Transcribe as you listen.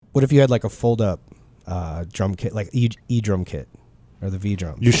What if you had like a fold up drum kit, like E drum kit or the V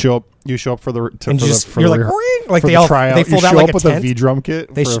drum? You show up for the you're like they all tryout. they fold you out show like up a with tent. a V drum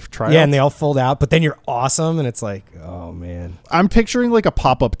kit for a tryout. Yeah, and they all fold out, but then you're awesome, and it's like, oh man. I'm picturing like a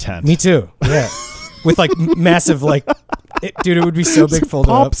pop up tent. Me too. Yeah, with like massive like, dude, it would be so big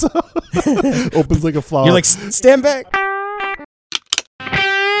folded up. Opens like a flower. You're like, stand back.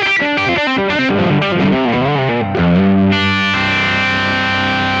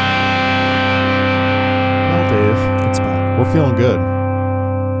 Well, Dave, Good spot. we're feeling good.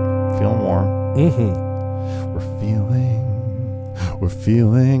 Feeling warm. Mm-hmm. We're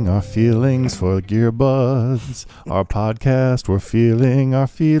feeling our feelings for Gearbuds. Our podcast, we're feeling our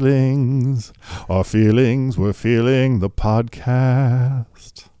feelings. Our feelings, we're feeling the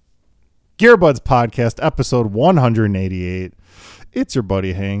podcast. Gearbuds Podcast, episode 188. It's your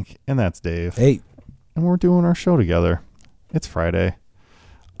buddy Hank, and that's Dave. Hey, And we're doing our show together. It's Friday.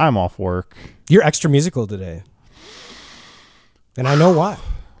 I'm off work. you're extra musical today, and I know why.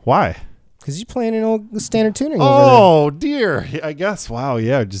 Why? Because you're playing an old standard tuning over Oh, dear. I guess. Wow.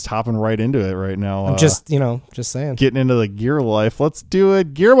 Yeah. Just hopping right into it right now. there. I'm just saying. Getting into the gear life. Let's do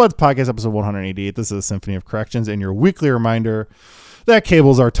it. Gearbuds Podcast, episode 188. This is a Symphony of Corrections and your weekly reminder that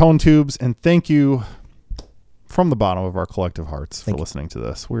cables are tone tubes. And thank you from the bottom of our collective hearts for listening to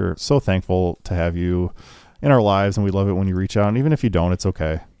this. We're so thankful to have you in our lives, and we love it when you reach out. And even if you don't, it's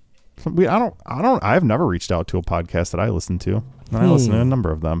okay. I've never reached out to a podcast that I listen to, and I listen to a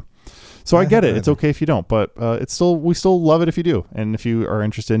number of them. So I get it. It's okay if you don't, but we still love it if you do. And if you are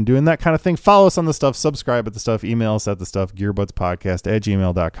interested in doing that kind of thing, follow us on the stuff, subscribe at the stuff, email us at the stuff,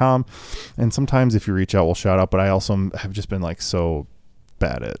 gearbudspodcast@gmail.com. And sometimes if you reach out, we'll shout out. But I also have just been like so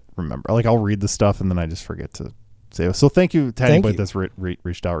bad at remember. Like I'll read the stuff and then I just forget to say it. So thank you to anybody that's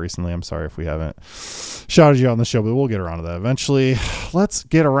reached out recently. I'm sorry if we haven't shouted you out on the show, but we'll get around to that eventually. Let's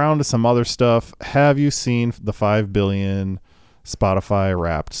get around to some other stuff. Have you seen the 5 billion Spotify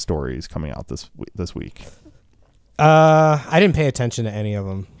Wrapped stories coming out this week? I didn't pay attention to any of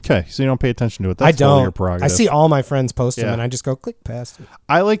them. Okay, so you don't pay attention to it. That's I don't. totally your prerogative. I see all my friends post them, Yeah. and I just go click past it.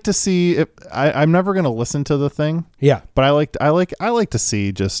 I like to see it. I'm never going to listen to the thing, Yeah, but I like to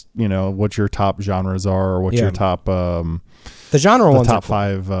see just what your top genres are, or what your top the genre ones. top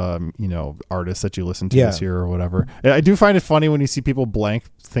are cool. 5 artists that you listen to Yeah. this year or whatever. I do find it funny when you see people blank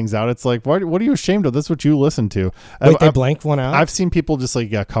things out. It's like, what are you ashamed of? This is what you listen to. Wait, they blank one out. I've seen people just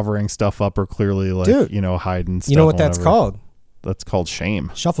covering stuff up or clearly Dude, hiding stuff. You know what that's whatever. called? That's called shame.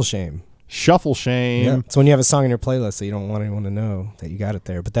 Shuffle shame. Shuffle shame. Yeah. It's when you have a song in your playlist that you don't want anyone to know that you got it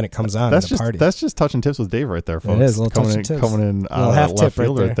there, but then it comes on at the party. That's just touching tips with Dave right there, folks. It is a little touching tips. Coming in little half left tip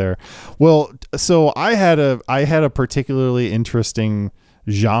field right right there. Well, so I had a particularly interesting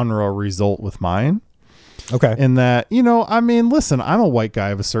genre result with mine. Okay. In that, listen, I'm a white guy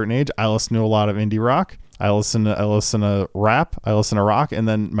of a certain age. I listen to a lot of indie rock. I listen to rap. I listen to rock. And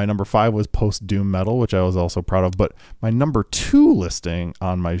then my number 5 was post-doom metal, which I was also proud of. But my number 2 listing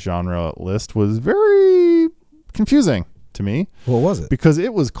on my genre list was very confusing to me. What was it? Because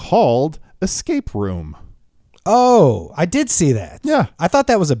it was called Escape Room. Oh, I did see that. Yeah. I thought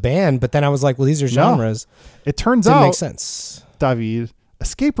that was a band, but then I was like, well, these are genres. It turns Didn't out, make sense. David,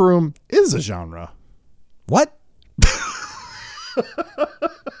 Escape Room is a genre. What?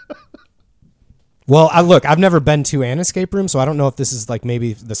 Well, I've never been to an escape room, so I don't know if this is like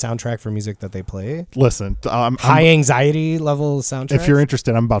maybe the soundtrack for music that they play. Listen, High anxiety level soundtrack. if you're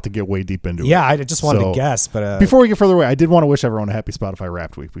interested, I'm about to get way deep into it. Yeah, I just wanted to guess, but before we get further away, I did want to wish everyone a happy Spotify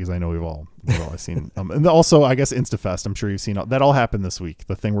Wrapped week because I know we've all seen. And also, I guess InstaFest. I'm sure you've seen that all happened this week.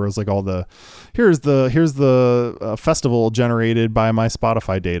 The thing where it was like all the here's the festival generated by my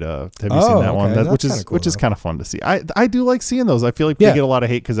Spotify data. Have you seen that one? Okay. Which is kind of fun to see. I do like seeing those. I feel like they get a lot of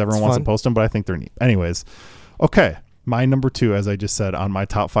hate because everyone wants to post them, but I think they're neat. Anyways, okay. My number 2, as I just said, on my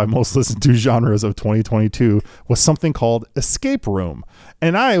top 5 most listened to genres of 2022 was something called Escape Room.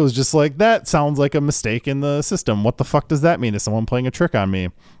 And I was just like, that sounds like a mistake in the system. What the fuck does that mean? Is someone playing a trick on me?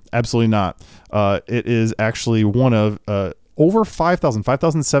 Absolutely not. It is actually one of over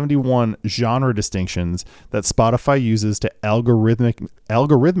 5,071 genre distinctions that Spotify uses to algorithmically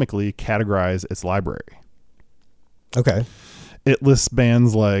categorize its library. okay. It lists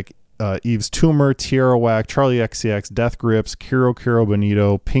bands like Yves Tumor, Tierra Whack, Charlie XCX, Death Grips, Kiro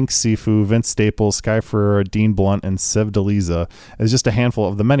Bonito, Pink Sifu, Vince Staples, Sky Ferreira, Dean Blunt, and Sev DeLiza as just a handful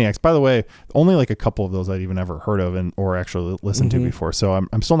of the many acts. By the way, only like a couple of those I'd even ever heard of or actually listened to before. So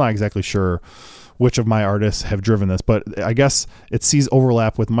I'm still not exactly sure which of my artists have driven this, but I guess it sees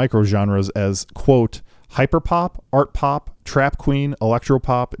overlap with micro genres as, quote, hyperpop, art pop, trap queen,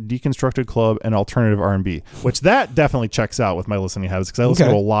 electropop, deconstructed club, and alternative R&B, which that definitely checks out with my listening habits because I listen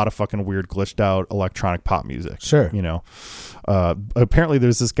to a lot of fucking weird glitched out electronic pop music. Sure. You know, apparently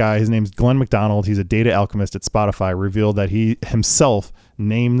there's this guy, his name's Glenn McDonald. He's a data alchemist at Spotify, revealed that he himself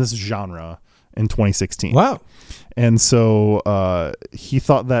named this genre in 2016. Wow. And so he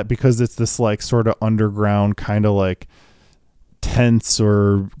thought that because it's this like sort of underground kind of like tense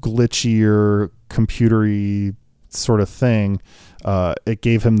or glitchy or computery sort of thing, it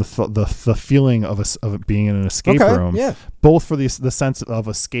gave him the feeling of it being in an escape room, both for the sense of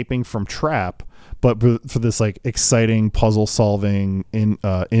escaping from trap, but for this like exciting puzzle solving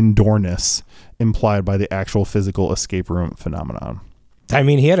indoorness implied by the actual physical escape room phenomenon. I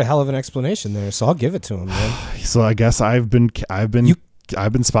mean, he had a hell of an explanation there, so I'll give it to him, man. So I guess I've been Spotify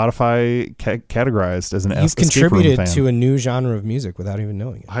categorized as an You've contributed to a new genre of music without even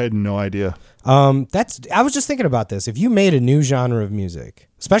knowing it. I had no idea. I was just thinking about this. If you made a new genre of music,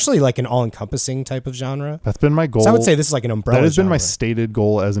 especially like an all-encompassing type of genre, that's been my goal. I would say this is like an umbrella. That has genre. been my stated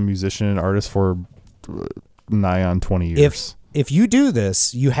goal as a musician and artist for nigh on 20 years. If you do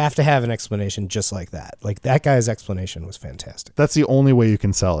this, you have to have an explanation just like that. Like that guy's explanation was fantastic. That's the only way you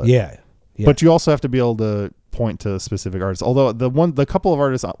can sell it. Yeah. But you also have to be able to point to specific artists. Although the couple of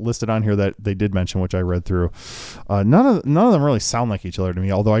artists listed on here that they did mention, which I read through, none of them really sound like each other to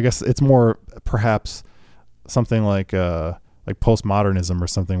me. Although I guess it's more perhaps something like postmodernism or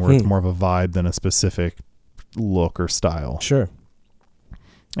something where it's more of a vibe than a specific look or style. Sure.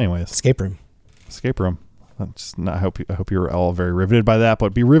 Anyways, escape room. I hope you're all very riveted by that,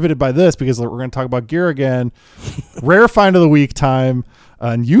 but be riveted by this because we're going to talk about gear again. Rare find of the week time.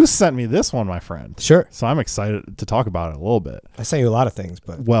 And you sent me this one, my friend. Sure. So I'm excited to talk about it a little bit. I sent you a lot of things,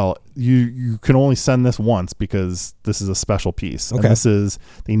 but well, you can only send this once because this is a special piece. Okay. And this is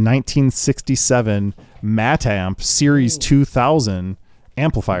the 1967 Matamp Series 2000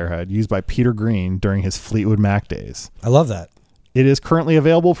 amplifier head used by Peter Green during his Fleetwood Mac days. I love that. It is currently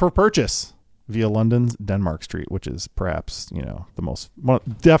available for purchase via London's Denmark Street, which is perhaps, definitely one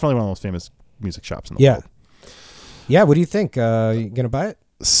of the most famous music shops in the world. Yeah, what do you think? You gonna buy it?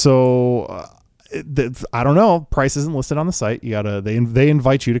 So I don't know. Price isn't listed on the site. You gotta they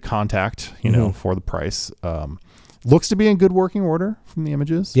invite you to contact for the price. Looks to be in good working order from the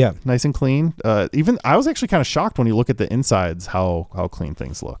images. Yeah, nice and clean. Even I was actually kind of shocked when you look at the insides how clean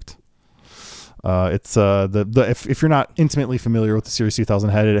things looked. It's if you're not intimately familiar with the Series 2000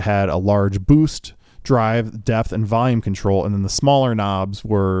 head, it had a large boost, drive, depth, and volume control, and then the smaller knobs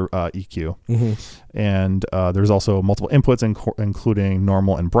were EQ. And there's also multiple inputs, including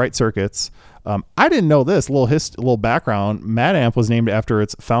normal and bright circuits. I didn't know this. A little background. Matamp was named after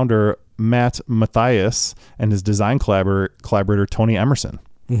its founder, Matt Mathias, and his design collaborator Tony Emerson.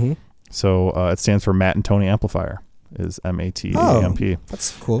 So it stands for Matt and Tony Amplifier. Is MATAMP.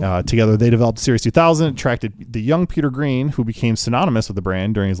 That's cool. Together, they developed Series 2000, attracted the young Peter Green, who became synonymous with the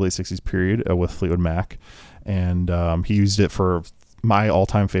brand during his late 60s period with Fleetwood Mac. And he used it for my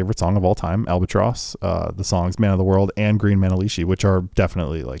all-time favorite song of all time, Albatross, the songs Man of the World and Green Manalishi, which are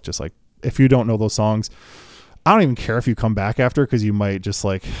definitely just if you don't know those songs, I don't even care if you come back after because you might just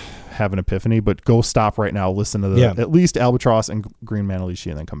have an epiphany, but go stop right now, listen to at least Albatross and Green Manalishi,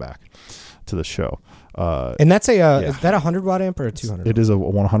 and then come back to the show. And that's is that a 100 watt amp or a 200? It is a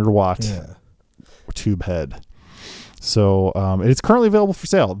 100 watt tube head. So it's currently available for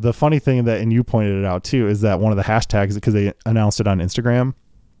sale. The funny thing and you pointed it out too, is that one of the hashtags, because they announced it on Instagram,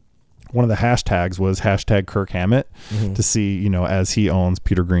 one of the hashtags was hashtag Kirk Hammett to see, as he owns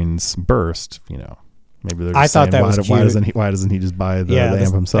Peter Green's Burst, maybe they're just saying, why doesn't he just buy the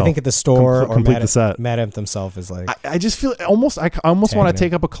amp himself? I think at the store complete or the set. Matamp himself is I just feel I almost want to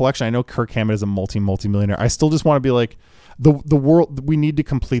take up a collection. I know Kirk Hammett is a multi-millionaire. I still just want to be like the world. We need to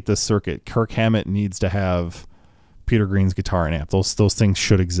complete this circuit. Kirk Hammett needs to have Peter Green's guitar and amp. Those things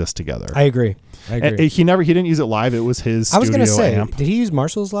should exist together. I agree. And he didn't use it live. It was his. I was going to say, amp. Did he use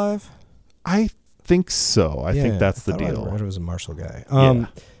Marshall's live? I think so. I think that's the deal. I read it was a Marshall guy.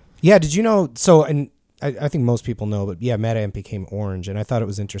 Yeah. Did you know? So and. I think most people know, but Matamp became Orange, and I thought it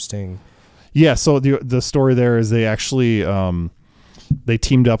was interesting. Yeah, so the story there is they actually they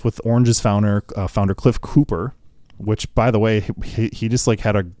teamed up with Orange's founder Cliff Cooper, which, by the way, he just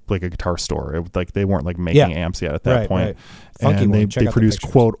had a guitar store. They weren't making amps yet at that point. Right. Funky and they produced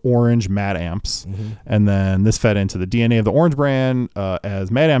quote Orange Matamps, and then this fed into the DNA of the Orange brand. As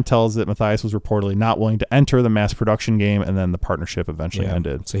Matamp tells it, Mathias was reportedly not willing to enter the mass production game, and then the partnership eventually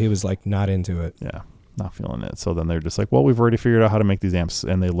ended. So he was not into it. Yeah. not feeling it. So then they're just like, well, we've already figured out how to make these amps,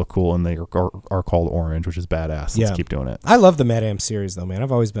 and they look cool, and they are called Orange, which is badass. Let's keep doing it. I love the Mad Amp series, though, man.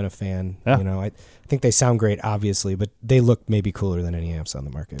 I've always been a fan. Yeah. You know, I think they sound great, obviously, but they look maybe cooler than any amps on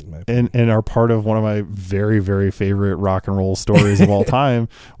the market. And are part of one of my very, very favorite rock and roll stories of all time,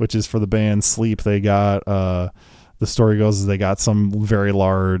 which is for the band Sleep. They got, the story goes is they got some very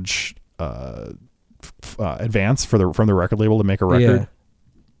large advance from the record label to make a record.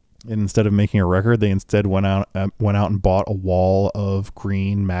 And instead of making a record, they instead went out and bought a wall of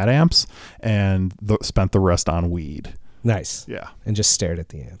green Mad Amps and spent the rest on weed. Nice. Yeah. And just stared at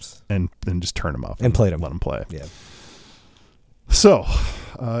the amps. And just turned them up. And played them. Let them play. Yeah. So,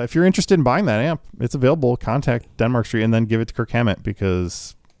 if you're interested in buying that amp, it's available. Contact Denmark Street and then give it to Kirk Hammett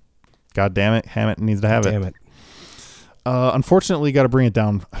because, God damn it, Hammett needs to have it. Damn it. Unfortunately, got to bring it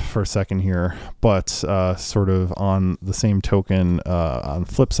down for a second here, but sort of on the same token, on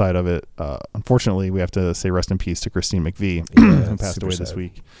the flip side of it, unfortunately, we have to say rest in peace to Christine McVie, who passed away this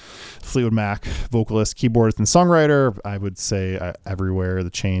week. Fleetwood Mac, vocalist, keyboardist, and songwriter. I would say Everywhere, The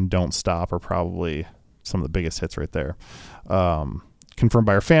Chain, Don't Stop are probably some of the biggest hits right there. Confirmed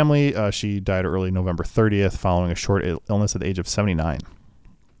by her family, she died early November 30th following a short illness at the age of 79.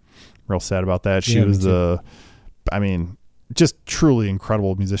 Real sad about that. She was just truly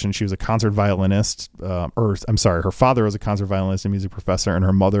incredible musician. She was a concert violinist, her father was a concert violinist and music professor, and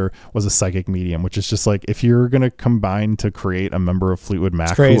her mother was a psychic medium, which is just like, if you're going to combine to create a member of Fleetwood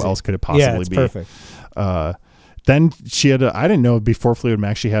Mac, who else could it possibly be? Perfect. Then she had I didn't know before Fleetwood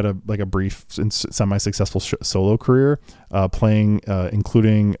Mac, she had a brief and semi-successful solo career, playing,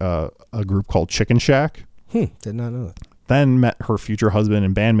 including a group called Chicken Shack. Did not know that. Then met her future husband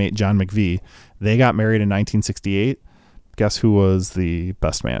and bandmate, John McVie. They got married in 1968. Guess who was the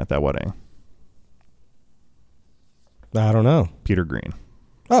best man at that wedding? I don't know. Peter Green.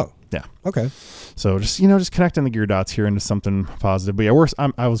 Oh. Yeah. Okay. So just connecting the gear dots here into something positive. But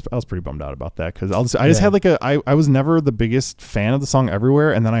yeah, I was pretty bummed out about that because I was never the biggest fan of the song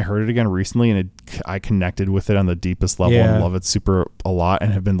Everywhere, and then I heard it again recently, and I connected with it on the deepest level and love it a lot,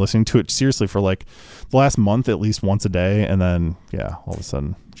 and have been listening to it seriously for like the last month at least once a day, and then all of a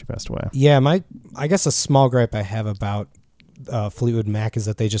sudden she passed away. Yeah, I guess a small gripe I have about Fleetwood Mac is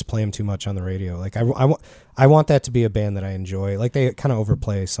that they just play them too much on the radio. Like I want that to be a band that I enjoy. Like they kind of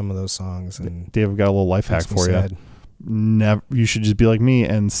overplay some of those songs. And Dave, I've got a little life hack for you. Never, you should just be like me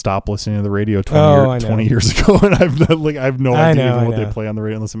and stop listening to the radio 20 years ago, and I have no idea what they play on the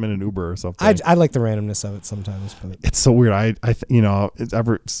radio unless I'm in an Uber or something. I like the randomness of it sometimes, but it's so weird.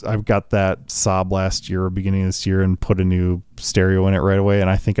 I've got that Sob last year or beginning of this year and put a new stereo in it right away, and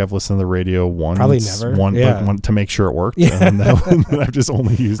I think I've listened to the radio once, probably never, like to make sure it worked. Yeah. And I've just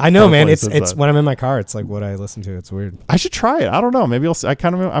only used. I know, man. It's when I'm in my car, it's like what I listen to. It's weird. I should try it. I don't know. Maybe I'm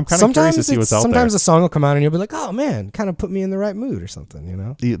kind of curious to see what's out there. Sometimes a song will come out and you'll be like, oh man, kind of put me in the right mood or something. You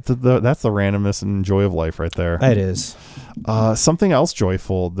know, that's the randomness and joy of life right there. It is. Something else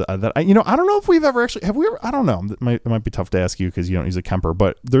joyful that I don't know if we've ever actually I don't know. It might be tough to ask you because you don't use a Kemper,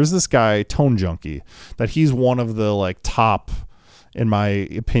 but there's this guy Tone Junkie that he's one of the like top, in my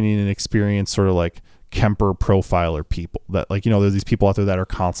opinion and experience, sort of like Kemper profiler people that there's these people out there that are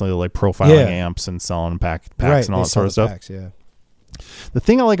constantly like profiling amps and selling packs and all that sort of stuff. Packs, yeah. The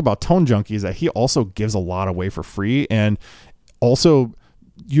thing I like about Tone Junkie is that he also gives a lot away for free, and also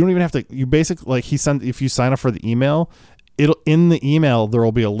you don't even have to. You basically if you sign up for the email. In the email there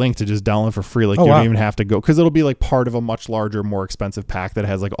will be a link to just download for free. Like you don't even have to go because it'll be like part of a much larger, more expensive pack that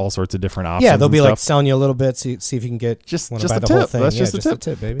has like all sorts of different options. Yeah, they'll be like selling you a little bit, see if you can get just buy the the tip. whole thing. That's just the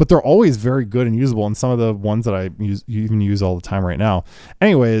tip, baby. But they're always very good and usable. And some of the ones that I even use all the time right now.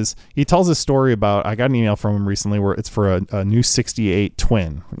 Anyways, he tells a story about. I got an email from him recently where it's for a new '68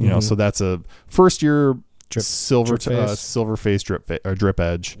 Twin. You know, so that's a first year silver face drip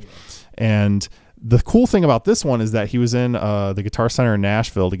edge, and. The cool thing about this one is that he was in the Guitar Center in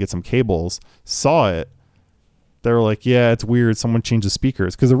Nashville to get some cables, saw it. They were like, yeah, it's weird. Someone changed the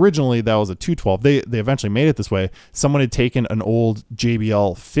speakers. Because originally that was a 212. They eventually made it this way. Someone had taken an old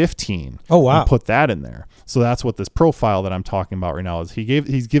JBL 15 and put that in there. So that's what this profile that I'm talking about right now is.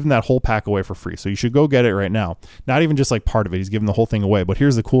 He's given that whole pack away for free. So you should go get it right now. Not even just like part of it. He's giving the whole thing away. But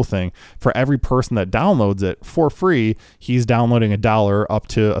here's the cool thing. For every person that downloads it for free, he's downloading $1 up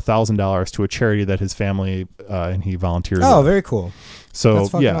to $1,000 to a charity that his family and he volunteers with. Very cool. So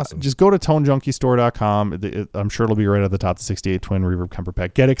awesome. Just go to tonejunkiestore.com. I'm sure it'll be right at the top. The 68 Twin Reverb Kemper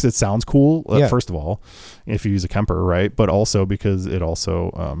pack. Get it because it sounds cool. First of all, if you use a Kemper, right? But also because it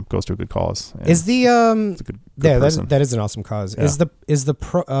also goes to a good cause. Is the it's a good that is an awesome cause. Yeah. Is the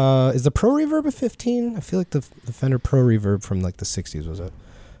Pro Reverb a 15? I feel like the Fender Pro Reverb from like the 60s was a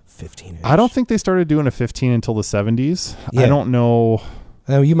 15 inch. I don't think they started doing a 15 until the 70s. Yeah. I don't know.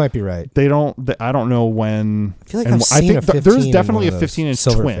 No, you might be right. I don't know when. I feel like I've seen a 15 there's in definitely one a of those 15 inch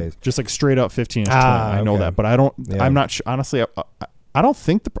silver twin, phase. just like straight up 15 inch twin. I know okay. that, but I don't. Yeah. I'm not sure. Honestly, I don't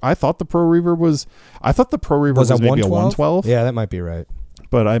think I thought the Pro Reaver was. I thought the Pro Reaver was maybe a 112. Yeah, that might be right.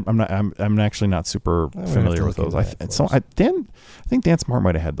 But I'm not. I'm actually not super familiar with those. I think Dan Smart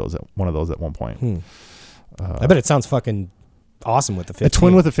might have had one of those at one point. I bet it sounds fucking awesome with the 15. A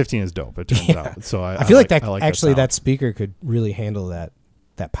twin with a 15 is dope. It turns out. So I feel like that. I like actually, that that speaker could really handle that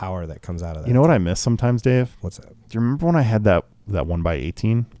power that comes out of that. You know what I miss sometimes, Dave? What's that? Do you remember when I had that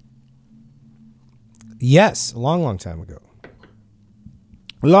 1x18? Yes, a long time ago.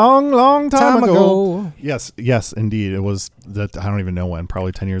 Long time ago. Yes, indeed. It was that. I don't even know when.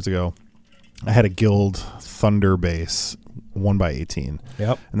 Probably 10 years ago. I had a Guild Thunder bass 1x18.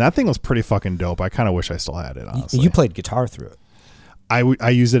 Yep. And that thing was pretty fucking dope. I kind of wish I still had it, honestly. You played guitar through it. I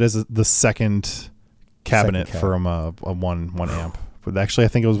used it as the second cabinet Second from a one amp. But actually, I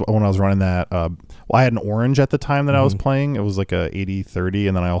think it was when I was running that. I had an Orange at the time that I was playing. It was like a 8030,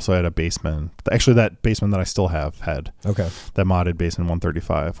 and then I also had a Bassman. Actually, that Bassman that I still have had. Okay. That modded Bassman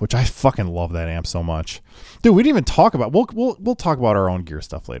 135, which I fucking love that amp so much, dude. We didn't even talk about. We'll talk about our own gear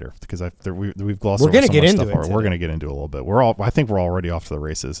stuff later because we've glossed. We're over gonna so get much into stuff it. already. We're gonna get into it a little bit. I think we're already off to the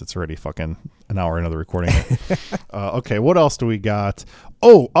races. It's already fucking an hour into the recording. Okay, what else do we got?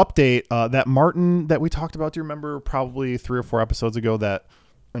 Oh, update that Martin that we talked about. Do you remember probably 3 or 4 episodes ago that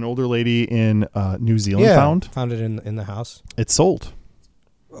an older lady in New Zealand found it in the house. It sold.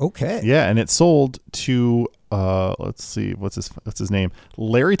 Okay. Yeah, and it sold to let's see, what's his name?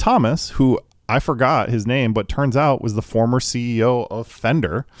 Larry Thomas, who I forgot his name, but turns out was the former CEO of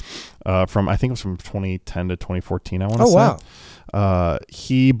Fender from I think it was from 2010 to 2014. I want to say. Wow.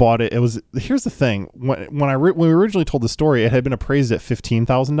 He bought it. Here's the thing. When we originally told the story, it had been appraised at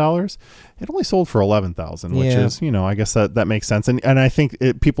 $15,000. It only sold for $11,000, which is, I guess that makes sense. And I think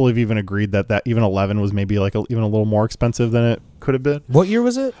people have even agreed that even 11 was maybe like even a little more expensive than it could have been. What year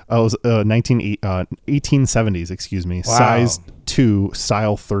was it? It was 1870s, excuse me. Wow. Size 2,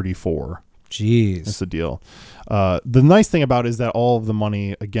 style 34. Jeez. That's the deal. The nice thing about it is that all of the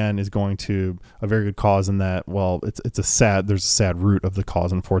money, again, is going to a very good cause in that, well, there's a sad root of the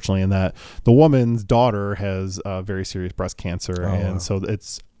cause, unfortunately, in that the woman's daughter has very serious breast cancer. Wow. So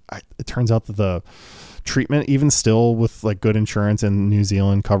it turns out that the treatment, even still with like good insurance and New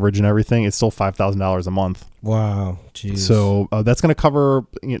Zealand coverage and everything, it's still $5,000 a month. Wow. Jeez. So that's going to cover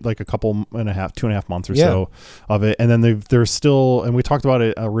like a couple and a half, 2.5 months or so of it. And then there's still, and we talked about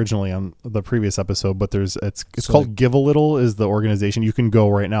it originally on the previous episode, but it's called Give a Little is the organization. You can go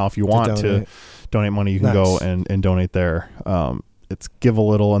right now if you want to donate money. You can go and donate there. It's Give a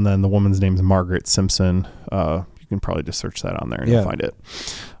Little, and then the woman's name is Margaret Simpson. You can probably just search that on there and you'll find it.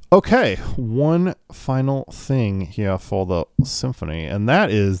 Okay, one final thing here for the symphony, and that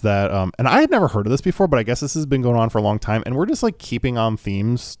is that, and I had never heard of this before, but I guess this has been going on for a long time, and we're just like keeping on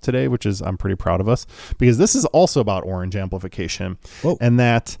themes today, which is, I'm pretty proud of us, because this is also about Orange amplification. Whoa. And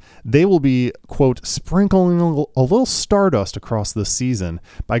that they will be, quote, sprinkling a little stardust across the season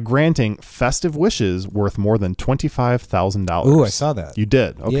by granting festive wishes worth more than $25,000. Ooh, I saw that. You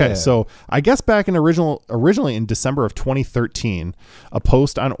did? Okay, yeah. So I guess back in originally in December of 2013, a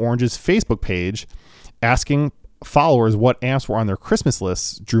post on Orange's Facebook page asking followers what amps were on their Christmas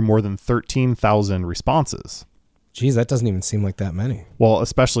lists drew more than 13,000 responses. Geez, that doesn't even seem like that many. Well,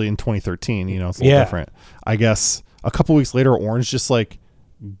 especially in 2013, it's a little different. I guess a couple weeks later, Orange just like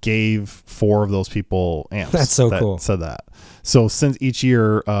gave 4 of those people amps. That's so cool. Said that. So since each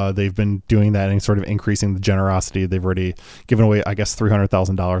year they've been doing that and sort of increasing the generosity, they've already given away, I guess,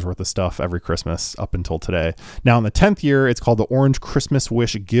 $300,000 worth of stuff every Christmas up until today. Now in the 10th year, it's called the Orange Christmas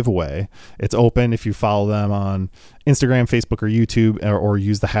Wish Giveaway. It's open if you follow them on Instagram, Facebook, or YouTube, or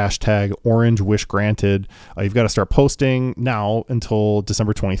use the hashtag Orange Wish Granted. You've got to start posting now until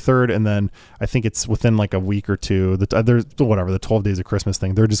December 23rd, and then I think it's within like a week or two. There's the 12 days of Christmas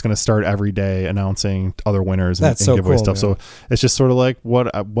thing. They're just going to start every day announcing other winners and giveaway stuff. Man. So it's just sort of like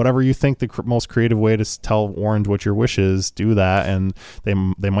whatever you think the most creative way to tell Orange what your wish is, do that, and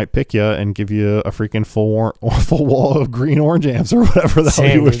they might pick you and give you a freaking full wall of green orange amps or whatever the hell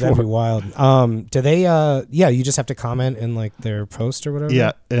you wish for. That'd be wild. Do they? You just have to comment in like their post or whatever.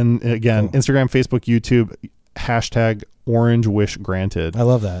 Yeah, and again, Instagram, Facebook, YouTube, hashtag Orange Wish Granted. I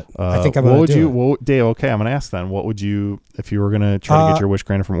love that. I think I'm gonna do it. Dave, okay, I'm gonna ask then. What would you, if you were gonna try to get your wish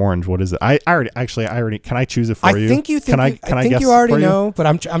granted from Orange? What is it? I already. Can I choose it for you? I think you already know, but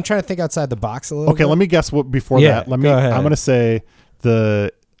I'm trying to think outside the box a little. Okay, bit. Let me guess. What before that? Go ahead. I'm gonna say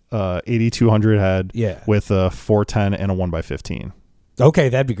the 8200 head with a 410 and a 1x15. Okay,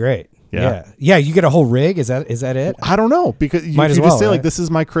 that'd be great. Yeah. Yeah. You get a whole rig. Is that it? I don't know, because you Might could as just well, say like, right? this is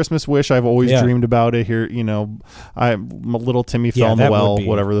my Christmas wish. I've always dreamed about it. Here, my little Timmy fell in the that would well, be-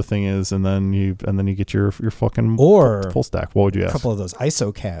 whatever the thing is, and then you get your fucking Or full stack. What would you a ask? couple of those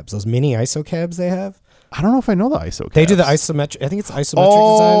ISO cabs, those mini ISO cabs they have. I don't know if I know the ISO. They do the cabs. isometric. I think it's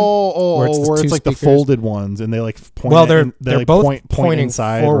isometric design. Where where it's the two like the speakers. folded ones, and they like point. Well, at- they're and they like both point pointing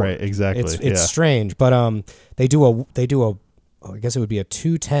inside. forward. Right, exactly. It's strange, but they do a. I guess it would be a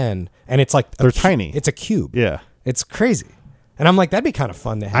 210, and it's like They're tiny. It's a cube. Yeah. It's crazy, and I'm like, that'd be kind of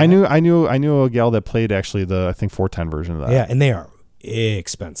fun to have. I knew a gal that played actually the, I think, 410 version of that. Yeah, and they are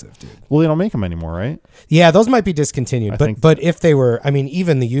expensive, dude. Well, they don't make them anymore, right? Yeah, those might be discontinued, I but think- but if they were, I mean,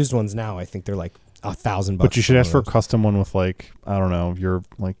 even the used ones now, I think they're like $1,000. But you should one ask of for a those. custom one with like, I don't know, you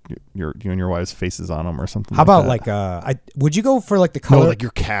and your wife's faces on them or something. How about that. would you go for like the color? No, like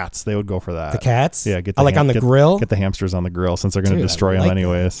your cats? They would go for that. the cats? Yeah, get Oh, like on the get- grill. Get the hamsters on the grill, since they're going to Dude, I destroy them like that.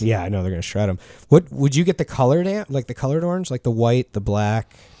 anyways. Yeah, I know they're gonna shred them. What would you get the colored like the colored orange, like the white, the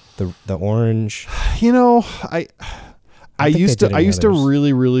black, the orange? I think used they to did I any used to others.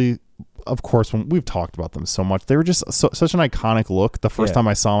 really, really, of course, when we've talked about them so much, they were just such an iconic look. The first Yeah. time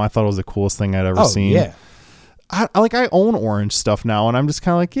I saw them, I thought it was the coolest thing I'd ever Oh seen. yeah, I own orange stuff now, and I'm just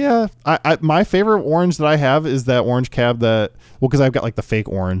kind of like, yeah. My favorite orange that I have is that orange cab because I've got like the fake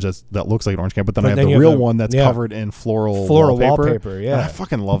orange that looks like an orange cab, but then I have then the you have real the- one that's yeah. covered in floral wallpaper. And Yeah, I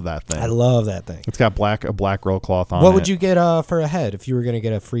fucking love that thing. I love that thing. It's got a black grill cloth on it. What would you get for a head if you were gonna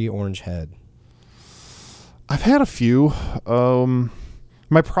get a free orange head? I've had a few.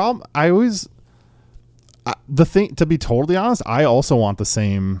 My problem, the thing, to be totally honest, I also want the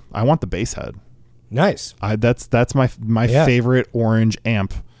same. I want the bass head. Nice. That's my Yeah. favorite orange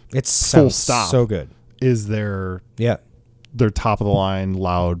amp. It's Full stop. so good. Is their Yeah. top of the line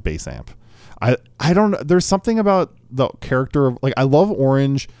loud bass amp. I don't know. There's something about the character of, like, I love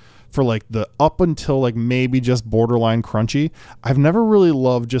orange for like the up until like maybe just borderline crunchy. I've never really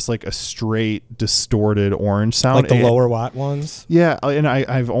loved just like a straight distorted orange sound. Like the lower watt ones. Yeah, and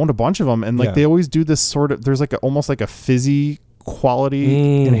I've owned a bunch of them, and like Yeah. they always do this sort of. There's like almost like a fizzy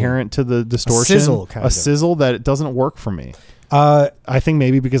quality inherent to the distortion, sizzle, kind a of. sizzle that it doesn't work for me. Uh, I think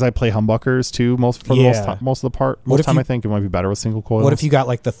maybe because I play humbuckers too most of the part. What Most if time you- I think it might be better with single coils. what if you got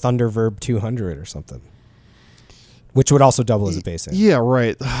like the Thunderverb 200 or something, which would also double as a bass amp? Yeah,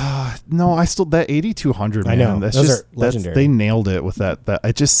 right. No, I still that 8200. I Man, know. that's Those just are legendary. they nailed it with that. That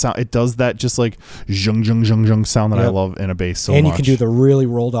it just it does that just like zhung zhung zhung zhung sound that I Yep. love in a bass so and much. you can do the really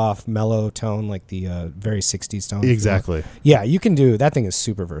rolled off mellow tone, like the very 60s tone. exactly. Yeah, you can do that. Thing is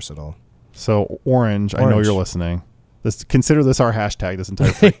super versatile. So orange, I know Orange. you're listening. Consider this our hashtag. This entire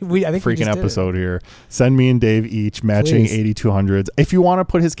I think we freaking just did it. episode here. Send me and Dave each matching Please. 8200s. If you want to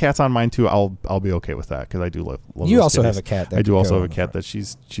put his cats on mine too, I'll be okay with that, because I do love. You those also kitties. have a cat that I do could also go have a on the cat front.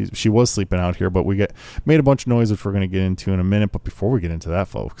 that she was sleeping out here, but we made a bunch of noise, which we're gonna get into in a minute. But before we get into that,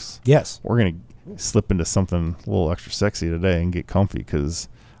 folks, Yes. we're gonna slip into something a little extra sexy today and get comfy, because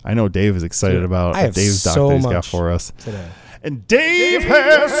I know Dave is excited Dude, about I have Dave's doc so that he's got much for us. Today. And Dave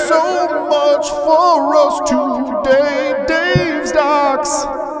has so much for us today. Dave's docs.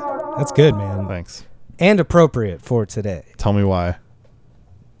 That's good, man. Thanks. And appropriate for today. Tell me why.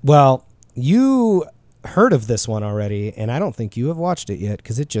 Well, you heard of this one already, and I don't think you have watched it yet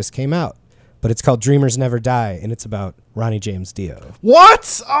because it just came out. But it's called Dreamers Never Die, and it's about Ronnie James Dio.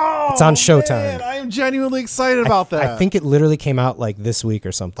 What? Oh, It's on Showtime. Man, I am genuinely excited about that. I think it literally came out like this week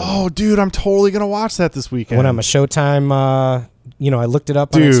or something. Oh, dude, I'm totally gonna watch that this weekend. When I'm a Showtime, I looked it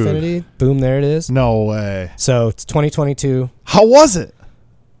up on Dude. Xfinity. Boom, there it is. No way. So it's 2022. How was it?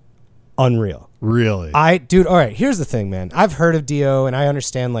 Unreal. Really? Dude, all right, here's the thing, man. I've heard of Dio, and I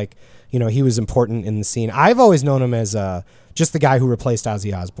understand, like, he was important in the scene. I've always known him as just the guy who replaced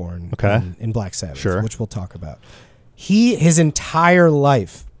Ozzy Osbourne Okay. in Black Sabbath, Sure. which we'll talk about. His entire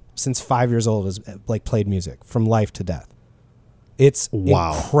life, since 5 years old, has like played music from life to death. It's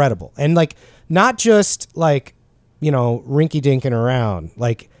Wow. incredible. And like, not just like, rinky dinking around,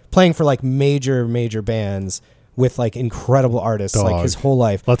 like playing for like major bands with like incredible artists, like Dog. his whole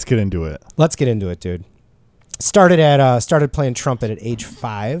life. Let's get into it. Let's get into it, dude. Started playing trumpet at age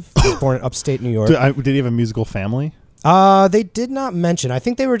 5. Was born in upstate New York. Did he have a musical family? They did not mention. I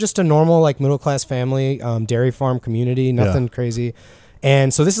think they were just a normal, like, middle class family, dairy farm community, nothing crazy.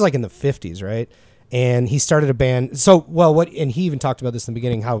 And so this is like in the 50s, right? And he started a band. So, and he even talked about this in the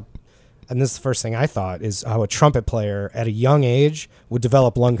beginning, and this is the first thing I thought, is how a trumpet player at a young age would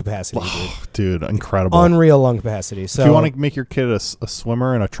develop lung capacity, dude. Dude, incredible. Unreal lung capacity. So If you want to make your kid a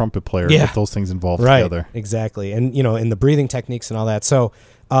swimmer and a trumpet player, Yeah. get those things involved right, together. exactly. And, and the breathing techniques and all that. So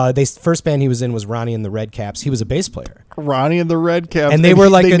They first band he was in was Ronnie and the Redcaps. He was a bass player. Ronnie and the Redcaps. And they were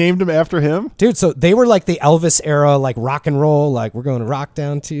like they named him after him? Dude, so they were like the Elvis era, like rock and roll, like we're going to rock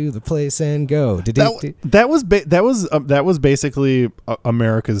down to the place and go. That was basically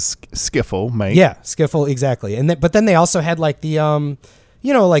America's skiffle, mate. Yeah, skiffle, exactly. And but then they also had like the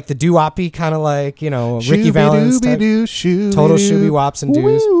like the doo-wop-y kind of like, Ricky Valens type, total shooby wops and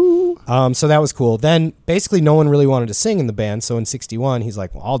doos. So that was cool. Then basically no one really wanted to sing in the band. So in 61, he's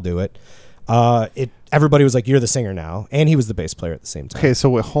like, well, I'll do it. Everybody was like, you're the singer now. And he was the bass player at the same time. Okay, so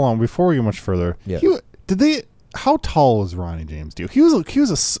wait, hold on. Before we go much further, yeah. How tall was Ronnie James Dio? He was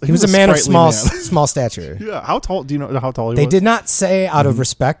a man of small stature. Yeah. How tall? Do you know how tall he was? They did not say out of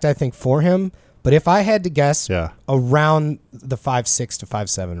respect, I think, for him. But if I had to guess, around the 5'6" to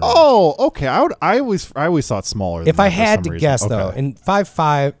 5'7" range. Oh, okay. I always thought smaller. If I had to guess, though, in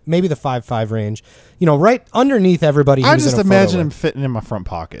 5'5", maybe the 5'5" range, right underneath everybody. I just imagine him fitting in my front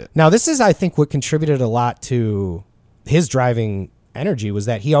pocket. Now, this is, I think, what contributed a lot to his driving energy was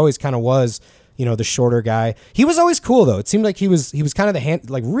that he always kind of was, the shorter guy. He was always cool, though. It seemed like he was kind of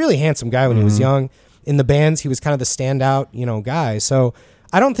the really handsome guy when he was young. In the bands, he was kind of the standout, guy. So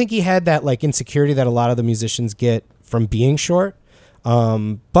I don't think he had that like insecurity that a lot of the musicians get from being short.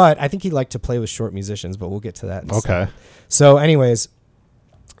 But I think he liked to play with short musicians, but we'll get to that in a second. So anyways,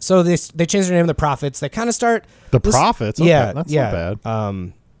 they changed their name to the Prophets. They kind of start the Prophets. Okay, yeah, that's not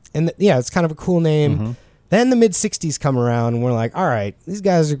bad. It's kind of a cool name. Then the mid 60s come around and we're like, all right, these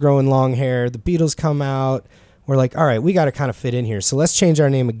guys are growing long hair. The Beatles come out. We're like, all right, we got to kind of fit in here. So let's change our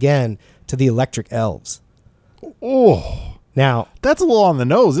name again to the Electric Elves. Oh, now that's a little on the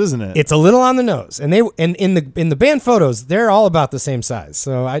nose, isn't it? It's a little on the nose, and in the band photos, they're all about the same size.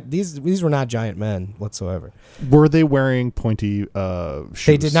 So these were not giant men whatsoever. Were they wearing pointy shoes?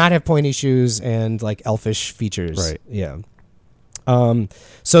 They did not have pointy shoes and like elfish features. Right. Yeah.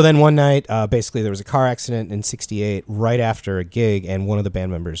 So then one night, basically there was a car accident in 68 right after a gig, and one of the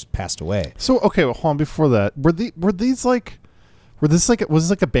band members passed away. So okay, well, hold on. Before that, was this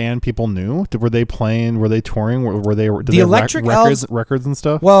like a band people knew? Were they playing? Were they touring? Were they the Electric Elves records and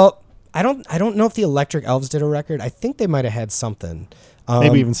stuff? Well, I don't know if the Electric Elves did a record. I think they might have had something.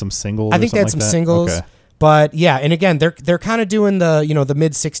 Maybe even some singles. I think they had some singles. Okay. But yeah, and again, they're kind of doing the the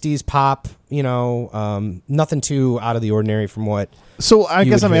mid 60s pop. Nothing too out of the ordinary from what. So I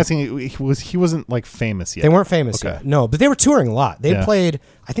guess I'm asking, he wasn't like famous yet. They weren't famous yet. No, but they were touring a lot. They played.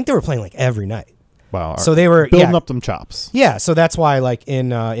 I think they were playing like every night. Wow. So they were building up them chops. Yeah. So that's why, like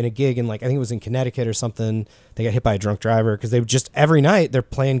in a gig in like I think it was in Connecticut or something, they got hit by a drunk driver because they would just every night they're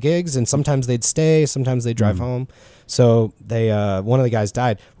playing gigs and sometimes they'd stay, sometimes they'd drive home. So they one of the guys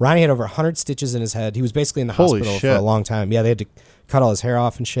died. Ronnie had over 100 stitches in his head. He was basically in the hospital for a long time. Yeah, they had to cut all his hair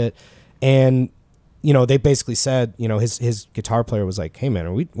off and shit. And they basically said, his guitar player was like, "Hey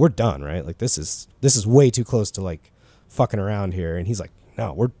man, we're done, right? Like this is way too close to like fucking around here." And he's like,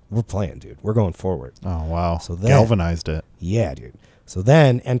 "No, we're playing, dude. We're going forward." Oh wow! So then, galvanized it. Yeah, dude. So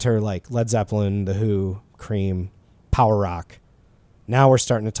then enter like Led Zeppelin, The Who, Cream, Power Rock. Now we're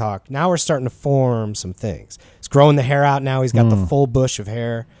starting to talk. Now we're starting to form some things. He's growing the hair out now. He's got the full bush of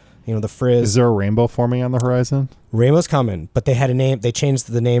hair. The frizz. Is there a rainbow forming on the horizon? Rainbow's coming, but they had a name. They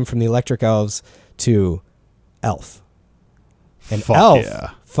changed the name from the Electric Elves to Elf. And Elf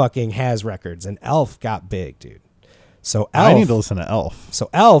fucking has records, and Elf got big, dude. So Elf, I need to listen to Elf. So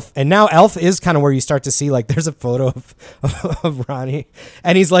Elf, and now Elf is kind of where you start to see, like, there's a photo of Ronnie,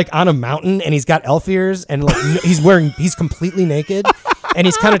 and he's like on a mountain, and he's got elf ears, and like he's completely naked, and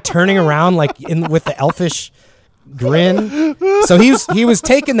he's kind of turning around like with the elfish grin. So he was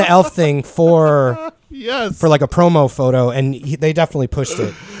taking the elf thing for like a promo photo, and they definitely pushed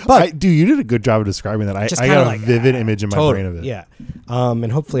it. But you did a good job of describing that. I got a vivid image in my brain of it. Yeah.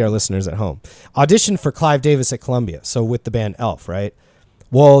 And hopefully our listeners at home. Auditioned for Clive Davis at Columbia, so with the band Elf, right?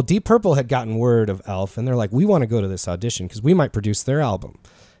 Well, Deep Purple had gotten word of Elf, and they're like, we want to go to this audition because we might produce their album.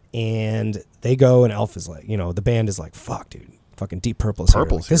 And they go, and Elf is like, the band is like, fuck, dude, fucking Deep Purple's here.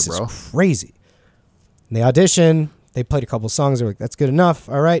 Like, this is crazy. And they audition. They played a couple songs. They're like, that's good enough.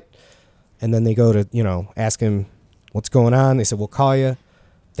 All right. And then they go to, ask him what's going on. They said, we'll call you.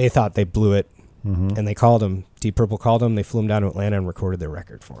 They thought they blew it. Mm-hmm. And they called him. Deep Purple called him. They flew him down to Atlanta and recorded their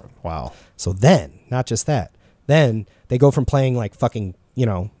record for him. Wow. So then, not just that, then they go from playing like fucking,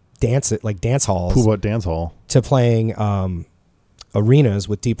 dance halls. Who, what dance hall? To playing arenas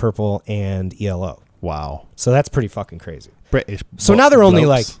with Deep Purple and ELO. Wow. So that's pretty fucking crazy. British. So now they're only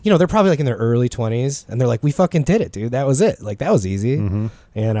like, they're probably like in their early 20s, and they're like, we fucking did it, dude. That was it. Like, that was easy.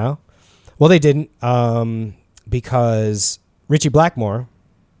 Mm-hmm. Well, they didn't, because Ritchie Blackmore,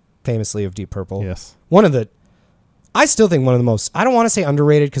 famously of Deep Purple, yes, one of the I still think one of the most, I don't want to say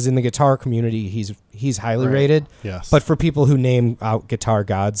underrated because in the guitar community, he's highly rated. Yes. But for people who name out guitar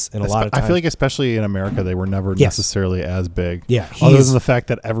gods, and a lot of times, I feel like especially in America, they were never necessarily as big. Yeah. Other than the fact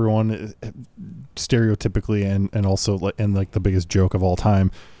that everyone stereotypically and also and like the biggest joke of all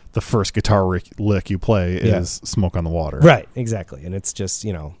time, the first guitar lick you play is Smoke on the Water. Right. Exactly. And it's just,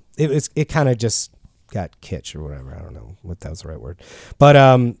 it kind of just got kitsch or whatever. I don't know what that was the right word.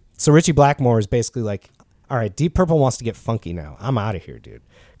 But, so Richie Blackmore is basically like, all right, Deep Purple wants to get funky now. I'm out of here, dude.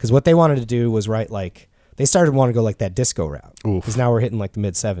 Because what they wanted to do was write like, they started wanting to go like that disco route. Because now we're hitting like the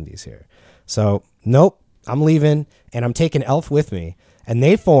mid 70s here. So, nope, I'm leaving and I'm taking Elf with me. And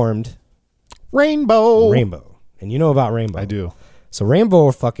they formed Rainbow. And you know about Rainbow. I do. So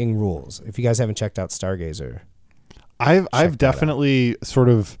Rainbow fucking rules. If you guys haven't checked out Stargazer. I've definitely sort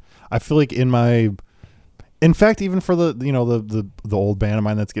of, I feel like in fact, even for the old band of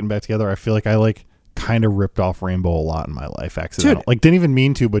mine that's getting back together, I feel like I like kind of ripped off Rainbow a lot in my life accidentally. Like didn't even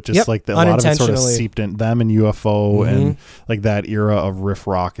mean to, but just like a lot of it sort of seeped in them and UFO and like that era of riff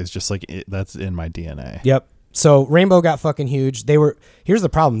rock is just like that's in my DNA. Yep. So Rainbow got fucking huge. Here's the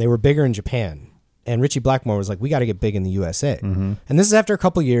problem. They were bigger in Japan. And Richie Blackmore was like, we got to get big in the USA. And this is after a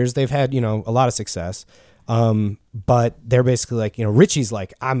couple years. They've had, a lot of success. But they're basically like, Richie's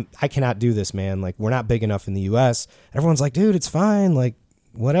like, I cannot do this, man. Like, we're not big enough in the US. Everyone's like, dude, it's fine. Like,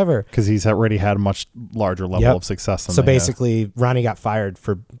 whatever. Because he's already had a much larger level of success than so basically, Ronnie got fired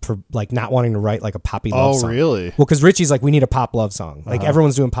for like not wanting to write like a poppy love song. Oh, really? Well, because Richie's like, we need a pop love song. Like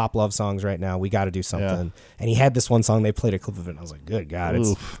everyone's doing pop love songs right now. We got to do something. Yeah. And he had this one song. They played a clip of it. And I was like, good God,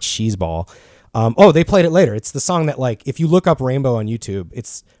 it's cheeseball. They played it later. It's the song that like, if you look up Rainbow on YouTube,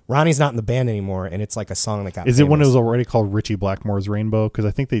 it's Ronnie's not in the band anymore. And it's like a song that got Is famous. it when it was already called Richie Blackmore's Rainbow? Because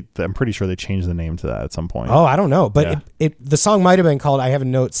I think I'm pretty sure they changed the name to that at some point. Oh, I don't know. But the song might have been called I Have a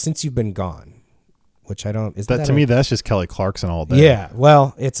Note Since You've Been Gone, which I don't. Is that to me, that's just Kelly Clarkson all day. Yeah.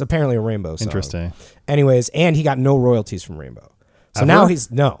 Well, it's apparently a Rainbow song. Interesting. Anyways, and he got no royalties from Rainbow. So now he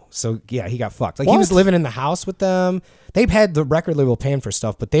got fucked. Like he was living in the house with them. They've had the record label paying for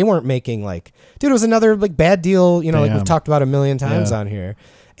stuff, but they weren't making like, dude, it was another like bad deal, like we've talked about a million times on here.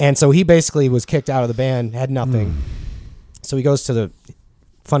 And so he basically was kicked out of the band, had nothing. So he goes to the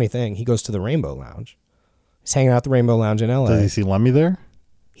Rainbow Lounge. He's hanging out at the Rainbow Lounge in LA. Does he see Lemmy there?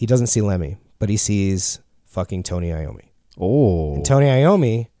 He doesn't see Lemmy, but he sees fucking Tony Iommi. Oh. And Tony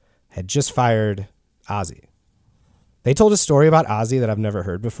Iommi had just fired Ozzy. They told a story about Ozzy that I've never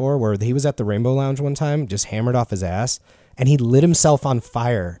heard before, where he was at the Rainbow Lounge one time, just hammered off his ass, and he lit himself on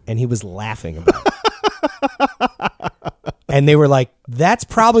fire, and he was laughing about it. And they were like, that's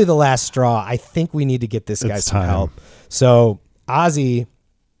probably the last straw. I think we need to get this guy some help. So Ozzy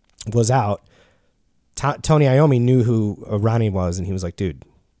was out. Tony Iommi knew who Ronnie was, and he was like, dude,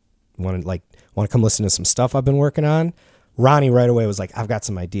 want to come listen to some stuff I've been working on? Ronnie right away was like, I've got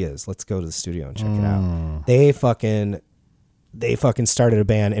some ideas. Let's go to the studio and check it out. They fucking started a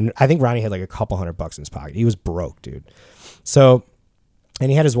band, and I think Ronnie had like a couple $100 in his pocket. He was broke, dude. So, and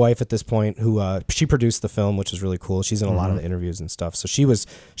he had his wife at this point who she produced the film, which is really cool. She's in a lot of the interviews and stuff. So she was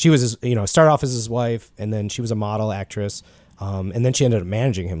his, started off as his wife, and then she was a model actress. And then she ended up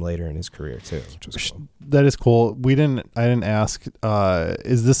managing him later in his career too, which was cool. That is cool. I didn't ask,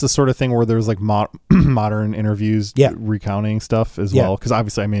 is this the sort of thing where there's like modern interviews recounting stuff as well? Because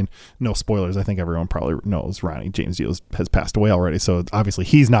obviously, I mean, no spoilers. I think everyone probably knows Ronnie James Dio has passed away already. So obviously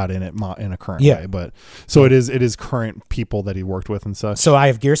he's not in it in a current way, but so it is current people that he worked with and such. So I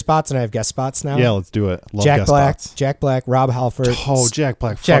have gear spots and I have guest spots now. Yeah, let's do it. Love Jack Black, Rob Halford. Oh, Jack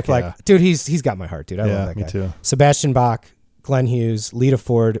Black. Dude, he's got my heart, dude. I love that guy. Me too. Sebastian Bach, Glenn Hughes, Lita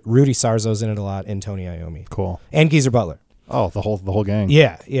Ford, Rudy Sarzo's in it a lot, and Tony Iommi. Cool. And Geezer Butler. Oh, the whole gang.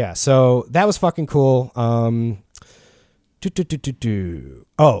 Yeah. So that was fucking cool. Oh,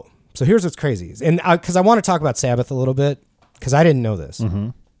 so here's what's crazy. And because I want to talk about Sabbath a little bit, because I didn't know this.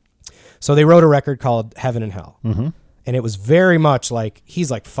 So they wrote a record called Heaven and Hell. And it was very much like,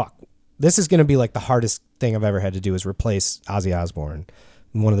 he's like, fuck, this is going to be like the hardest thing I've ever had to do is replace Ozzy Osbourne,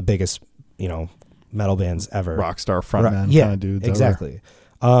 one of the biggest, metal bands ever. Rock star frontman kind of dudes. Exactly.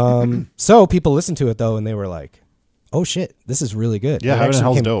 So people listened to it though, and they were like, oh shit, this is really good. Yeah, Heaven and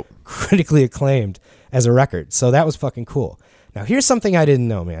Hell's dope. Critically acclaimed as a record. So that was fucking cool. Now here's something I didn't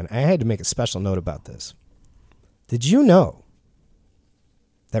know, man. I had to make a special note about this. Did you know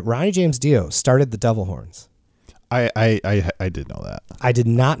that Ronnie James Dio started the Devil Horns? I did know that. I did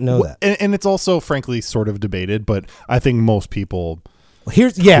not know that. And it's also frankly sort of debated, but I think most people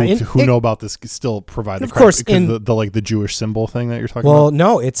who know about this still provide the credit because the Jewish symbol thing that you're talking about. Well,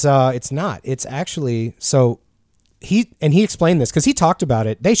 no, it's not. It's actually, so he explained this because he talked about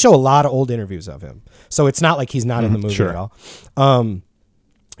it. They show a lot of old interviews of him, so it's not like he's not in the movie at all.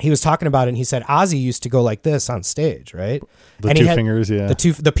 He was talking about it, and he said Ozzy used to go like this on stage, right? The two fingers,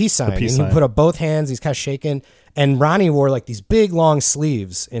 the peace sign, and he put up both hands. He's kind of shaking. And Ronnie wore like these big long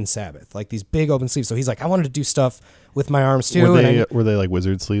sleeves in Sabbath, like these big open sleeves. So he's like, I wanted to do stuff with my arms too. Were they like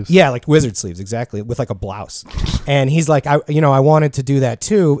wizard sleeves? Yeah, like wizard sleeves, exactly, with like a blouse. And he's like, I wanted to do that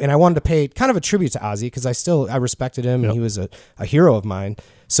too, and I wanted to pay kind of a tribute to Ozzy because I respected him, and he was a hero of mine.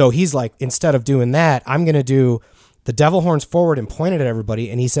 So he's like, instead of doing that, I'm gonna do the devil horns forward and point it at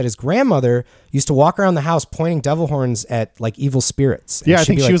everybody. And he said his grandmother used to walk around the house pointing devil horns at like evil spirits. And I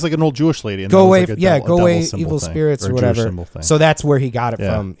think she was like an old Jewish lady. And go away, like go away, evil spirits or whatever. So that's where he got it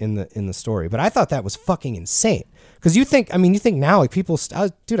from in the story. But I thought that was fucking insane. Because you think now, like people,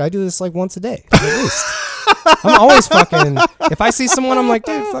 dude, I do this like once a day at least. I'm always fucking. If I see someone, I'm like,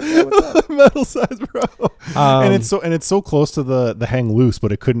 dude, fuck yeah, what's up? Metal size, bro. And it's so close to the hang loose,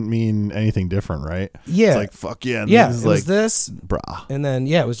 but it couldn't mean anything different, right? Yeah, it's like fuck yeah. And yeah, it was this, brah. And then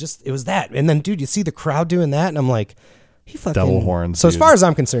it was that, and then dude, you see the crowd doing that, and I'm like, he fucking devil horns. So dude, as far as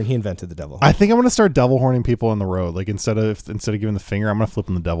I'm concerned, he invented the devil horn. I think I'm gonna start devil horning people on the road. Like instead of giving the finger, I'm gonna flip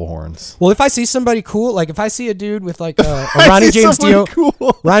them the devil horns. Well, if I see somebody cool, like if I see a dude with like a Ronnie James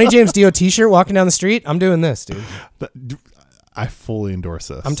Dio t-shirt walking down the street, I'm doing this, dude. I fully endorse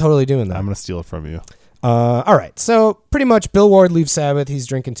this. I'm totally doing that. I'm gonna steal it from you. All right. So pretty much Bill Ward leaves Sabbath. He's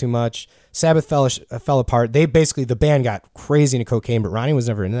drinking too much. Sabbath fell apart. The band got crazy into cocaine, but Ronnie was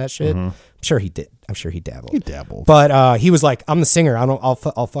never into that shit. I'm sure he did. I'm sure he dabbled. He dabbled. But he was like, I'm the singer. I'll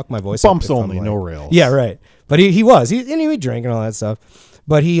fuck my voice Bumps up only, like, no rails. Yeah, right. But he was. He drank and all that stuff.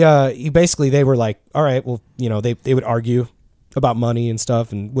 But he basically, they were like, all right, well, they would argue about money and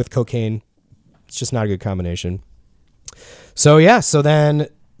stuff, and with cocaine, it's just not a good combination. So yeah, so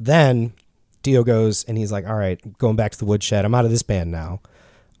then Dio goes and he's like, all right, going back to the woodshed. I'm out of this band now.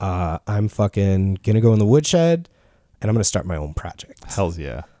 I'm fucking gonna go in the woodshed and I'm gonna start my own project. Hells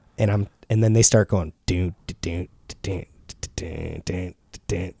yeah. And then they start going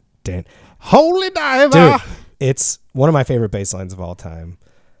Holy Diver. Dude, it's one of my favorite bass lines of all time.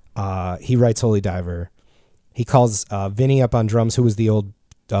 He writes Holy Diver. He calls Vinny up on drums, who was the old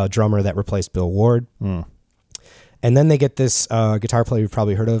drummer that replaced Bill Ward. And then they get this guitar player you've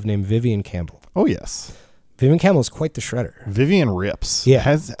probably heard of named Vivian Campbell. Oh, yes. Vivian Campbell is quite the shredder. Vivian rips. Yeah.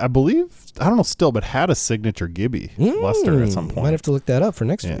 Has, I believe, I don't know still, but had a signature Gibby Lester at some point. Might have to look that up for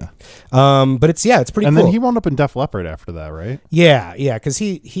next week. But it's pretty cool. And then he wound up in Def Leppard after that, right? Yeah, because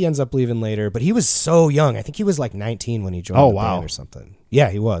he ends up leaving later. But he was so young. I think he was like 19 when he joined the band or something.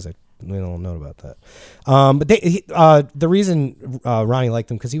 Yeah, he was. We don't know about that. But the reason Ronnie liked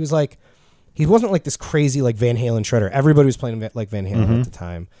him, because he wasn't like this crazy like Van Halen shredder. Everybody was playing like Van Halen at the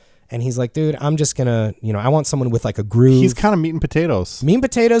time. And he's like, dude, I'm just gonna, I want someone with like a groove. He's kind of meat and potatoes. Meat and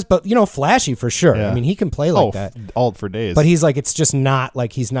potatoes, but flashy for sure. Yeah. I mean, he can play like that. Alt for days. But he's like, it's just not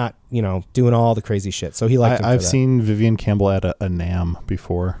like he's not, doing all the crazy shit. So he liked him for I've that. seen Vivian Campbell at a NAMM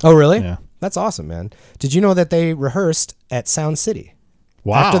before. Oh, really? Yeah. That's awesome, man. Did you know that they rehearsed at Sound City?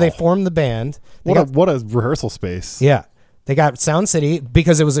 Wow. After they formed the band. What a rehearsal space. Yeah. They got Sound City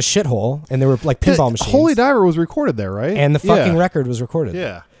because it was a shithole and they were like pinball machines. Holy Diver was recorded there, right? And the fucking record was recorded.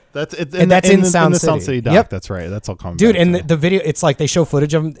 Yeah. That's it. And that's in Sound the City. Sound City doc. Yep. That's right. That's all coming dude, back. And the video, it's like they show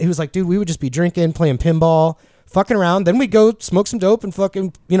footage of him. He was like, dude, we would just be drinking, playing pinball, fucking around. Then we'd go smoke some dope and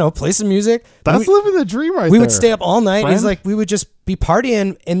fucking, play some music. That's living the dream right there. We would stay up all night. Friend? He's like, we would just be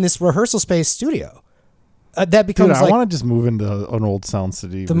partying in this rehearsal space studio. That becomes dude, I like want to just move into an old Sound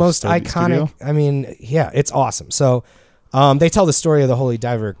City. The most iconic. Studio. I mean, yeah, it's awesome. So they tell the story of the Holy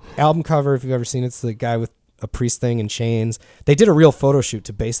Diver album cover. If you've ever seen it, it's the guy with a priest thing and chains. They did a real photo shoot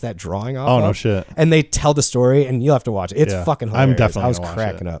to base that drawing off. Oh, no shit. And they tell the story, and you'll have to watch it. It's fucking hilarious. I'm definitely I was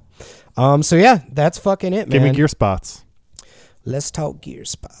cracking up. So yeah, that's fucking it, man. Give me Gear Spots. Let's talk Gear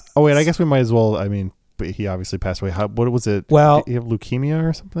Spots. Oh wait, I guess we might as well. I mean, but he obviously passed away. What was it? Well, did he have leukemia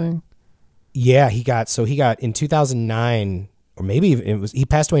or something? Yeah, he got in 2009, or maybe he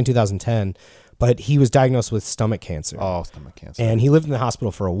passed away in 2010. But he was diagnosed with stomach cancer. Oh, stomach cancer. And he lived in the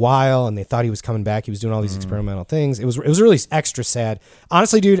hospital for a while, and they thought he was coming back. He was doing all these experimental things. It was really extra sad.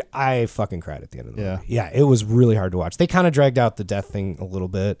 Honestly, dude, I fucking cried at the end of the movie. Yeah, it was really hard to watch. They kind of dragged out the death thing a little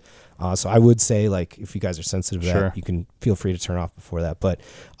bit. So I would say, like, if you guys are sensitive to that, you can feel free to turn off before that. But,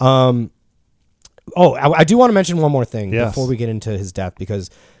 I do want to mention one more thing before we get into his death,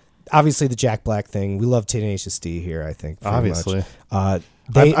 because obviously the Jack Black thing, we love Tenacious D here, I think. Obviously.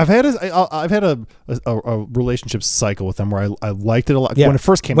 I've had a relationship cycle with them where I liked it a lot. Yeah. When it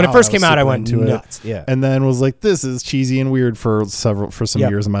first came out, I went nuts. Yeah. And then was like, this is cheesy and weird for some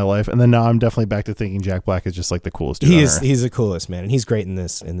years in my life. And then now I'm definitely back to thinking Jack Black is just like the coolest dude on earth. He's the coolest, man. And he's great in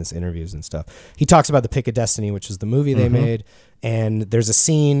this interviews and stuff. He talks about The Pick of Destiny, which is the movie they made. And there's a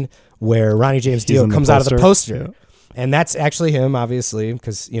scene where Ronnie James Dio comes out of the poster. Yeah. And that's actually him, obviously,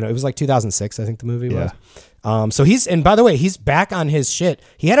 because, you know, it was like 2006, I think the movie was. So and by the way, he's back on his shit.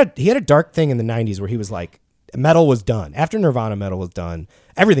 He had a dark thing in the 90s where he was like, metal was done. After Nirvana, metal was done.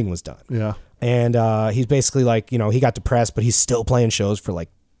 Everything was done. Yeah. And he's basically like, you know, he got depressed, but he's still playing shows for like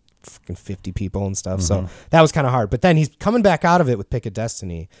fucking 50 people and stuff. So that was kind of hard. But then he's coming back out of it with Pick of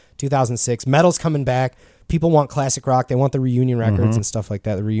Destiny, 2006. Metal's coming back. People want classic rock. They want the reunion records and stuff like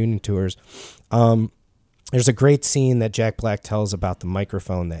that, the reunion tours. There's a great scene that Jack Black tells about the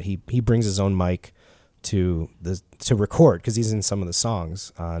microphone that he brings his own mic to record because he's in some of the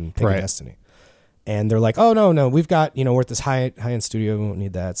songs on Pick of Destiny. And they're like, oh, no, we've got, you know, we're at this high-end studio. We won't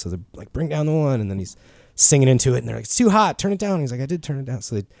need that. So they're like, bring down the one. And then he's singing into it. And they're like, it's too hot. Turn it down. And he's like, I did turn it down.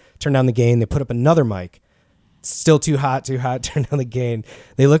 So they turn down the gain. They put up another mic. Still too hot. Turn down the gain.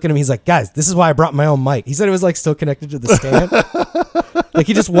 They look at him. He's like, guys, this is why I brought my own mic. He said it was like still connected to the stand. Like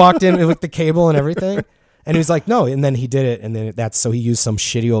he just walked in with the cable and everything. And he was like, no. And then he did it. And then so he used some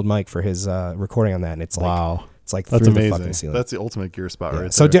shitty old mic for his recording on that. And it's like, wow. It's like that's through amazing. The fucking ceiling. That's the ultimate gear spot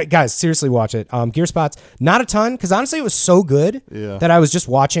right so there. Guys, seriously watch it. Gear spots, not a ton, because honestly it was so good that I was just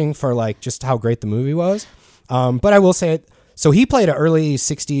watching for like just how great the movie was. But I will say it. So he played an early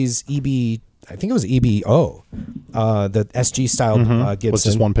 60s EB, I think it was EBO, the SG style Gibson. Was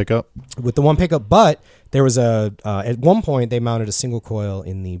just one pickup? With the one pickup, but there was at one point they mounted a single coil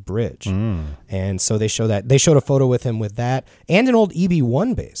in the bridge. And so they showed a photo with him with that and an old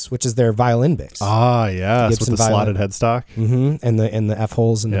EB1 bass, which is their violin bass. Ah, yes, with the slotted headstock. And the F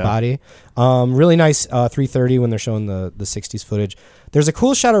holes in the body. Really nice 330 when they're showing the 60s footage. There's a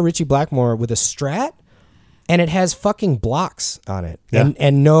cool shot of Richie Blackmore with a Strat, and it has fucking blocks on it. Yeah.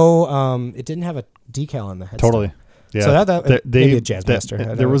 And no, it didn't have a decal on the headstock. Totally. Yeah. So that maybe a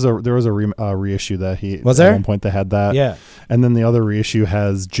Jazzmaster. There was a reissue that he was there? At one point they had that. Yeah. And then the other reissue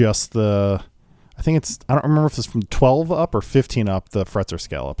has just I don't remember if it's from 12 up or 15 up. The frets are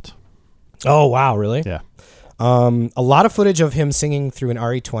scalloped. Oh wow, really? Yeah. A lot of footage of him singing through an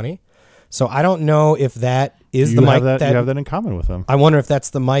RE20. So I don't know if that is the mic that you have that in common with him. I wonder if that's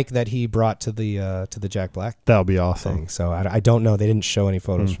the mic that he brought to the Jack Black. That would be awesome. Thing. So I don't know. They didn't show any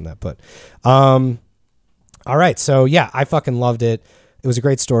photos from that, but all right. So yeah, I fucking loved it. It was a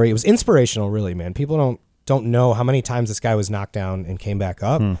great story. It was inspirational, really, man. People don't know how many times this guy was knocked down and came back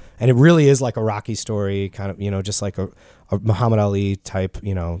up, and it really is like a Rocky story, kind of, you know, just like a Muhammad Ali type,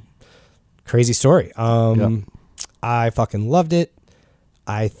 you know, crazy story. I fucking loved it.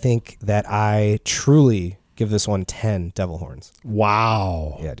 I think that I truly give this one 10 devil horns.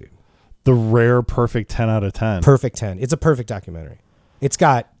 Wow. Yeah, dude. The rare perfect 10 out of 10. Perfect 10. It's a perfect documentary. It's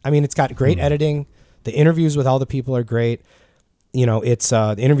got great editing. The interviews with all the people are great. You know, it's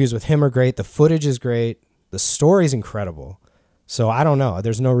the interviews with him are great. The footage is great. The story's incredible. So I don't know.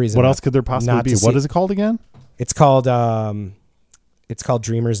 There's no reason. What else could there possibly be? What is it called again? It's called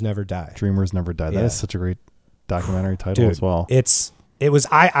Dreamers Never Die. Dreamers Never Die. That is such a great documentary title as well.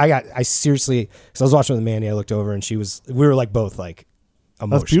 I seriously, because I was watching with Mandy, I looked over and we were like both like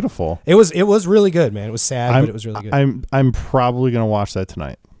emotional. That's beautiful. It was really good, man. It was sad, but it was really good. I'm probably going to watch that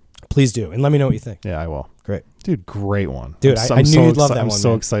tonight. Please do. And let me know what you think. Yeah, I will. Great. Dude, great one. Dude, I knew you'd love that one. I'm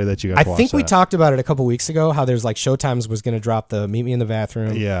so excited that you got to watch that. I think we talked about it a couple weeks ago, how there's like Showtimes was going to drop the Meet Me in the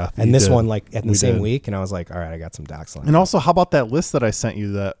Bathroom. Yeah. And this one like in the same week. And I was like, all right, I got some docs on it. And also, how about that list that I sent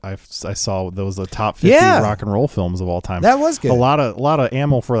you that I saw that was the top 50 rock and roll films of all time? That was good. A lot of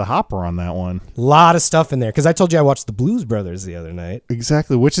ammo for the hopper on that one. A lot of stuff in there. Because I told you I watched the Blues Brothers the other night.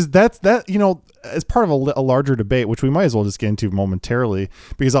 Exactly. Which is that you know, as part of a larger debate, which we might as well just get into momentarily,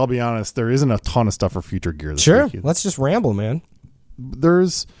 because I'll be honest, there isn't a ton of stuff for Future Gear this week. Let's just ramble, man.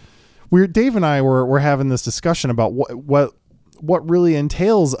 Dave and I were having this discussion about what really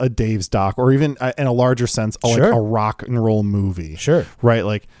entails a Dave's doc, or even in a larger sense, like a rock and roll movie. Sure. Right?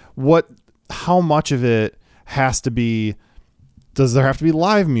 Like how much of it has to be, does there have to be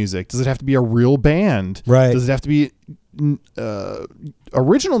live music? Does it have to be a real band? Right. Does it have to be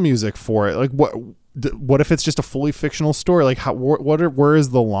original music for it? Like what if it's just a fully fictional story? Like where is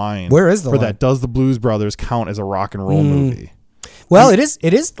the line? Where is the line? That? Does the Blues Brothers count as a rock and roll movie? Well, it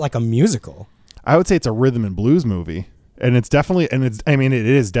is like a musical. I would say it's a rhythm and blues movie And it's definitely, it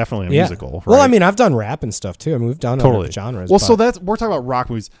is definitely a musical. Right? Well, I mean, I've done rap and stuff too. I mean, we've done other genres. Well, so we're talking about rock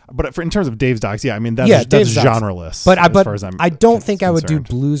movies, but in terms of Dave's Docs, yeah, I mean, that's genreless. But I don't think I would do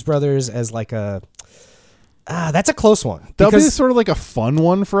Blues Brothers as like a. That's a close one. That'll be sort of like a fun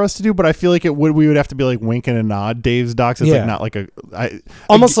one for us to do, but I feel like we would have to be like wink and a nod. Dave's Docs is like not like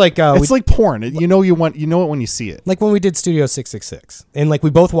almost like it's like porn. You know it when you see it. Like when we did Studio 666, and like we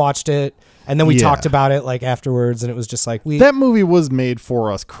both watched it, and then we talked about it like afterwards, and it was just like that movie was made for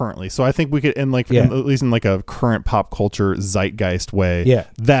us currently, so I think we could at least in like a current pop culture zeitgeist way.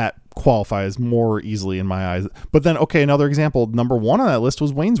 That qualifies more easily in my eyes. But then, okay, another example, number 1 on that list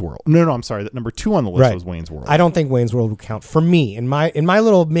was Wayne's World. No, I'm sorry. That number 2 on the list was Wayne's World. I don't think Wayne's World would count for me in my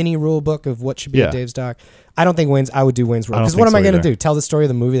little mini rule book of what should be a Dave's Doc. I don't think I would do Wayne's World, because what am I going to do? Tell the story of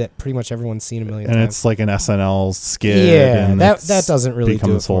the movie that pretty much everyone's seen a million times. And it's like an SNL skit. Yeah, and that doesn't really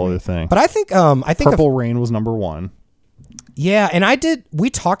become do this whole other thing. But I think Purple Rain was number 1. Yeah, and we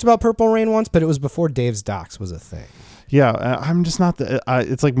talked about Purple Rain once, but it was before Dave's Docs was a thing. Yeah, I'm just not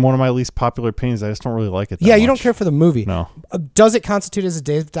it's like one of my least popular opinions. I just don't really like it that much. You don't care for the movie. No. Does it constitute as a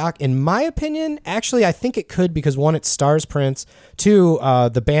Dave's Doc? In my opinion, actually, I think it could, because 1, it stars Prince. 2,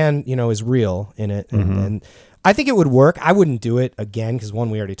 the band, is real in it. And I think it would work. I wouldn't do it again, because 1,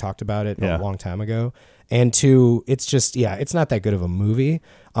 we already talked about it a long time ago. And 2, it's just, it's not that good of a movie.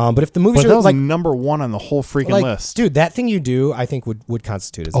 But if the movie that was like number 1 on the whole freaking list, dude, that thing you do, I think would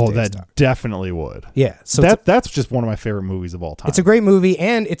constitute as a Dave's Doc. Definitely would. Yeah, so that's just one of my favorite movies of all time. It's a great movie,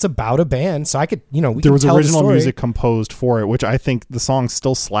 and it's about a band, so I could, there was original music composed for it, which I think the song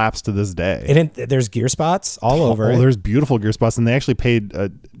still slaps to this day. And there's gear spots all over. Oh, there's beautiful gear spots, and they actually paid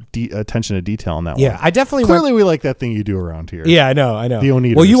attention to detail on that one. Yeah, I definitely clearly we like that thing you do around here. Yeah, I know. The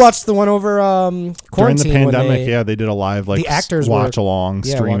Oneaters. Well, you watched the one over quarantine during the pandemic. They did a live the actors watch along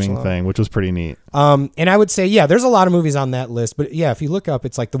streaming thing, which was pretty neat. And I would say, there's a lot of movies on that list, but if you look up,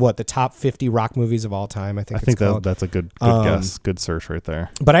 it's like the top 50 rock movies of all time. I think that's a good guess, good search right there.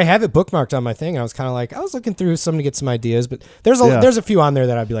 But I have it bookmarked on my thing. I was kind of like, I was looking through some to get some ideas, but there's a few on there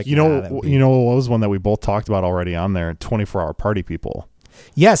that I'd be like, what was one that we both talked about already on there? 24-Hour Party People.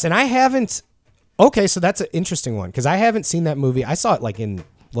 Yes, and I haven't. Okay, so that's an interesting one, because I haven't seen that movie. I saw it like in.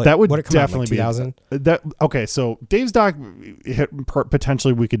 That would definitely be 2000. Okay, so Dave's Doc,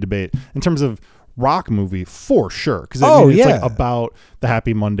 potentially we could debate in terms of rock movie for sure, because it's like about the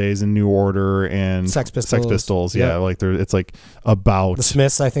Happy Mondays and New Order and Sex Pistols. Yeah, like it's like about the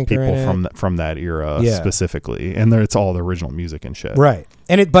Smiths. I think people from that era specifically, and it's all the original music and shit. Right,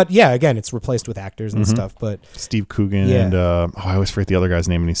 and again, it's replaced with actors and stuff. But Steve Coogan and I always forget the other guy's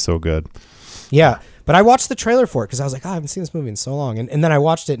name, and he's so good. Yeah. But I watched the trailer for it because I was like, I haven't seen this movie in so long. And then I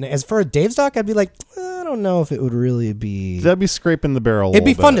watched it. And as for a Dave's Doc, I'd be like, I don't know if it would really be. That'd be scraping the barrel. It'd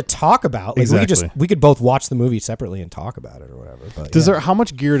be fun to talk about. Like we could both watch the movie separately and talk about it or whatever. But how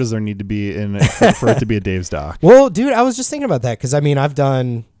much gear does there need to be in for it to be a Dave's Doc? Well, dude, I was just thinking about that because I've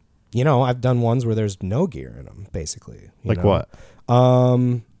done ones where there's no gear in them, basically. What?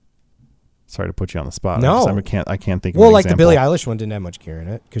 Sorry to put you on the spot. No, I can't think. Well, of an like example. the Billie Eilish one didn't have much gear in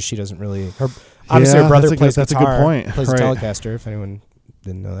it because she doesn't really. Obviously, her brother plays guitar. That's a good point. Plays a Telecaster. If anyone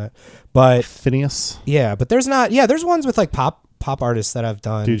didn't know that, but Phineas. Yeah, but there's not. Yeah, there's ones with like pop artists that I've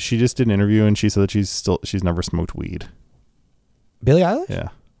done. Dude, she just did an interview and she said that she's never smoked weed. Billie Eilish. Yeah.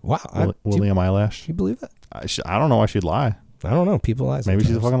 Wow. William Eyelash. You believe that? I don't know why she'd lie. I don't know. People lie. Maybe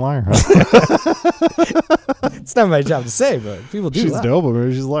she's a fucking liar. It's not my job to say, but people do. She's lie. dope, but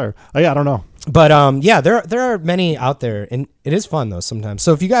maybe she's a liar. I don't know. But there are many out there, and it is fun though sometimes.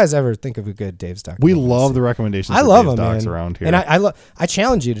 So if you guys ever think of a good Dave's Doc, we love the recommendations. I love them, Docs man. Around here, and I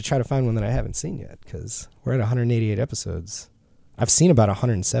challenge you to try to find one that I haven't seen yet because we're at 188 episodes. I've seen about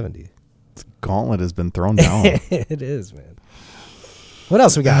 170. The gauntlet has been thrown down. It is, man. What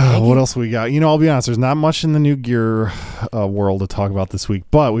else we got? What else we got? I'll be honest. There's not much in the new gear world to talk about this week,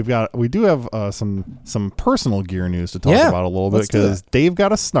 but we do have some personal gear news to talk about a little bit because Dave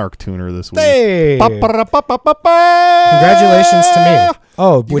got a Snark tuner this week. Hey! Congratulations to me.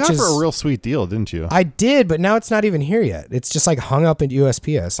 Oh, you got it for a real sweet deal, didn't you? I did, but now it's not even here yet. It's just like hung up at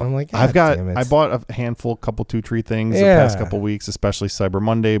USPS. I'm like, I bought a handful, couple 2-3 things the past couple weeks, especially Cyber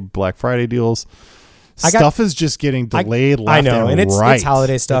Monday, Black Friday deals. Stuff is just getting delayed left I know, and it's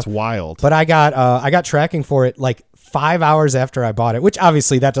holiday stuff. It's wild. But I got tracking for it like 5 hours after I bought it, which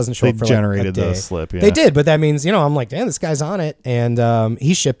obviously that doesn't show up for generated like a day. The slip. Yeah. They did, but that means I'm like, damn, this guy's on it, and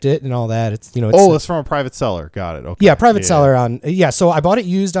he shipped it and all that. It's it's from a private seller. Got it. Okay. Yeah, private seller on. Yeah, so I bought it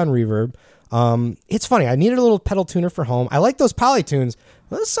used on Reverb. It's funny. I needed a little pedal tuner for home. I like those Polytunes.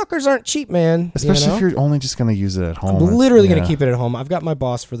 Those suckers aren't cheap, man. Especially if you're only just going to use it at home. I'm literally going to keep it at home. I've got my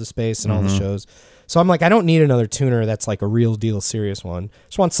Boss for the space and all the shows. So I'm like, I don't need another tuner that's like a real deal serious one.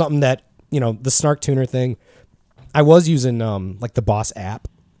 Just want something that, the Snark tuner thing. I was using like the Boss app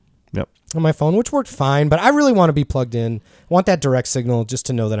on my phone, which worked fine, but I really want to be plugged in. I want that direct signal just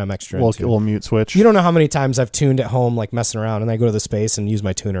to know that I'm extra. Little mute switch. You don't know how many times I've tuned at home, like messing around, and I go to the space and use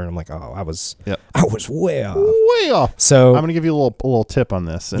my tuner, and I'm like, oh, I was way off. Way off. So I'm going to give you a little tip on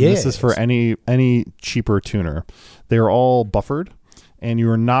this, and this is for any cheaper tuner. They are all buffered, and you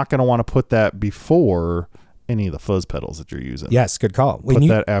are not going to want to put that before any of the fuzz pedals that you're using. Yes, good call. Put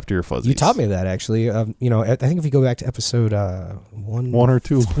that after your fuzzies. You taught me that, actually. I think if you go back to episode 1 or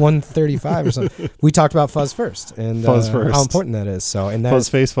 2, 135 or something, we talked about fuzz first and fuzz first. How important that is. So, and fuzz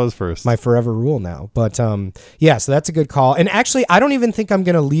face, fuzz first. My forever rule now. But so that's a good call. And actually, I don't even think I'm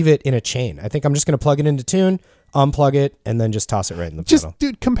going to leave it in a chain. I think I'm just going to plug it into tune, unplug it, and then just toss it right in the pedal.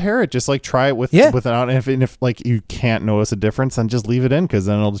 Dude, compare it. Just like try it without. And if like you can't notice a difference, then just leave it in, because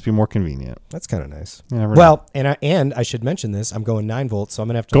then it'll just be more convenient. That's kind of nice. Well, and I should mention this. I'm going 9 volt, so I'm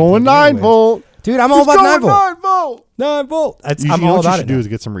gonna have to go 9 volt. Dude, I'm all about 9 volt. 9 volt. 9 volt. I'm all about it. What you should do is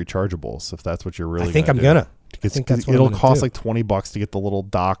get some rechargeables if that's what you're really. I think I'm gonna. I think that's what it'll cost like $20 to get the little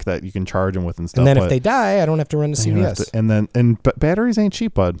dock that you can charge them with and stuff. And then if they die, I don't have to run to CVS. But batteries ain't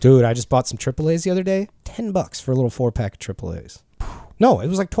cheap, bud. Dude, I just bought some AAAs the other day. $10 for a little 4-pack of AAAs. No, it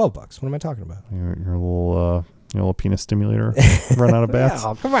was like $12. What am I talking about? Your little penis stimulator run out of bats.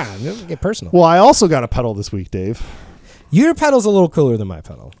 Oh, come on, get personal. Well, I also got a pedal this week, Dave. Your pedal's a little cooler than my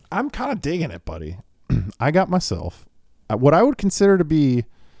pedal. I'm kind of digging it, buddy. I got myself what I would consider to be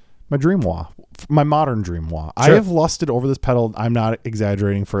my dream wah. My modern dream wah. Sure. I have lusted over this pedal. I'm not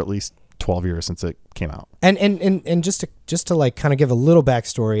exaggerating, for at least 12 years since it came out. And just to like kind of give a little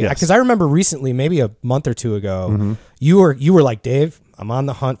backstory, because I remember recently, maybe a month or two ago, you were like, Dave, I'm on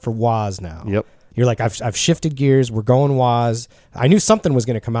the hunt for wahs now. Yep. You're like, I've shifted gears. We're going wahs. I knew something was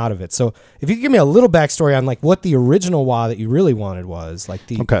going to come out of it. So if you could give me a little backstory on like what the original wah that you really wanted was, like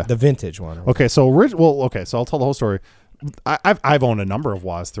the vintage one. Okay, so I'll tell the whole story. I've owned a number of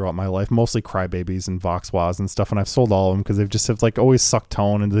wahs throughout my life, mostly Crybabies and Vox wahs and stuff, and I've sold all of them because they've just have like always sucked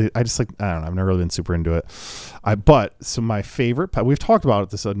tone, and I don't know, I've never really been super into it. So my favorite, we've talked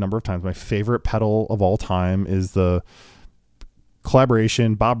about this a number of times. My favorite pedal of all time is the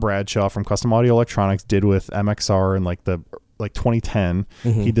collaboration Bob Bradshaw from Custom Audio Electronics did with MXR in like 2010.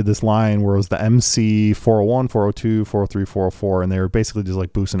 He did this line where it was the MC 401, 402, 403, 404, and they were basically just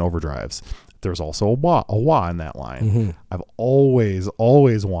like boosts and overdrives. There's also a wah in that line. I've always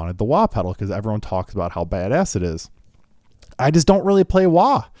wanted the wah pedal because everyone talks about how badass it is. I just don't really play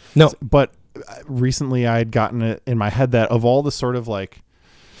wah. No. But recently I had gotten it in my head that of all the sort of like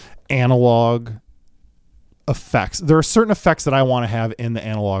analog effects, there are certain effects that I want to have in the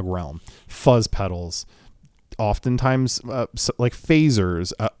analog realm. Fuzz pedals, oftentimes like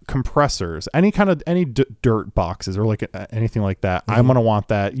phasers, compressors, any dirt boxes or like anything like that. I'm going to want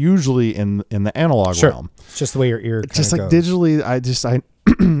that usually in the analog realm. It's just the way your ear just like goes. Digitally,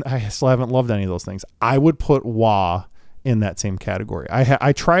 I still haven't loved any of those things. I would put wah in that same category.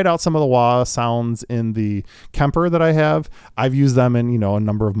 I tried out some of the wah sounds in the Kemper that I have. I've used them in a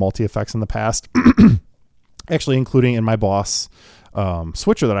number of multi-effects in the past, actually including in my Boss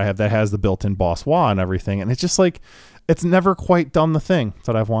switcher that I have that has the built-in Boss wah and everything, and it's just like it's never quite done the thing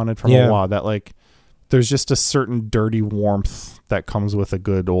that I've wanted from a wah. That like there's just a certain dirty warmth that comes with a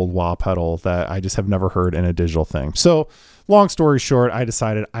good old wah pedal that I just have never heard in a digital thing. So long story short, I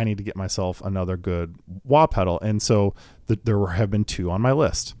decided I need to get myself another good wah pedal, and so there have been 2 on my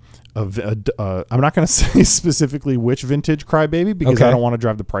list. I'm not going to say specifically which vintage Crybaby because I don't want to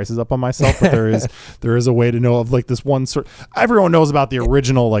drive the prices up on myself, but there is a way to know of like this one sort. Everyone knows about the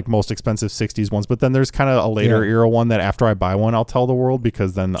original like most expensive 60s ones, but then there's kind of a later era one that after I buy one I'll tell the world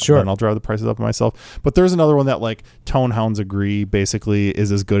because then I'll drive the prices up on myself. But there's another one that like Tone Hounds agree basically is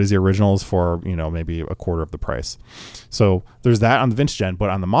as good as the originals for maybe a quarter of the price. So there's that on the vintage end, but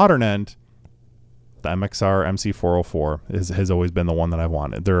on the modern end, the MXR MC404 has always been the one that I've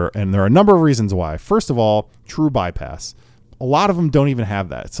wanted. There are a number of reasons why. First of all, true bypass. A lot of them don't even have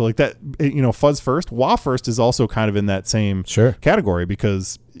that. So like that, fuzz first, wah first is also kind of in that same category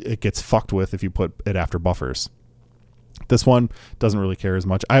because it gets fucked with if you put it after buffers. This one doesn't really care as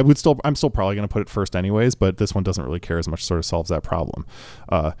much. I'm still probably going to put it first anyways, but this one doesn't really care as much. Sort of solves that problem.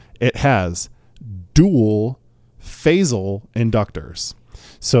 It has dual phasal inductors.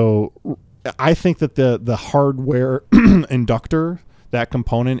 So I think that the hardware inductor, that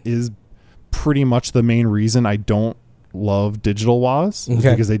component, is pretty much the main reason I don't love digital wahs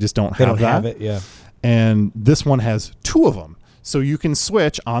Okay. because they just don't They have don't that. have it. Yeah. And this one has 2 of them. So you can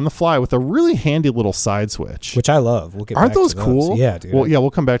switch on the fly with a really handy little side switch. Which I love. We'll get Aren't back to those cool? Yeah, dude. Well, yeah,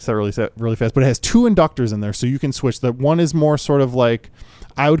 we'll come back to that really fast. But it has 2 inductors in there, so you can switch. The one is more sort of like,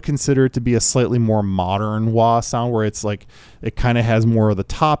 I would consider it to be a slightly more modern wah sound, where it's like it kind of has more of the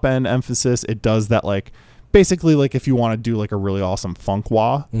top end emphasis. It does that like basically like if you want to do like a really awesome funk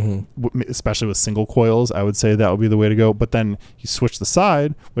wah, especially with single coils, I would say that would be the way to go. But then you switch the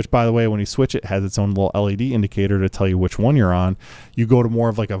side, which by the way, when you switch it has its own little LED indicator to tell you which one you're on. You go to more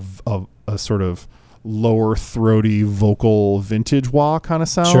of like a sort of lower throaty vocal vintage wah kind of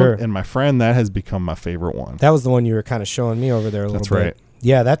sound. Sure. And my friend, that has become my favorite one. That was the one you were kind of showing me over there a little That's bit. right.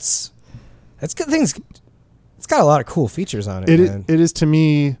 Yeah, that's good things. It's got a lot of cool features on it, man. It is to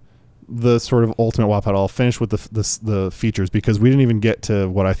me the sort of ultimate wah pedal. I'll finish with the features because we didn't even get to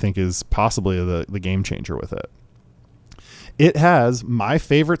what I think is possibly the game changer with it. It has my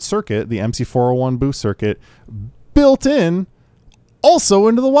favorite circuit, the MC401 boost circuit, built in also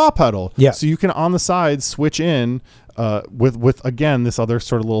into the wah pedal. Yeah. So you can on the side switch in with again this other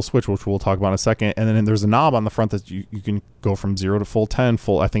sort of little switch, which we'll talk about in a second, and then there's a knob on the front that you can go from 0 to full 10.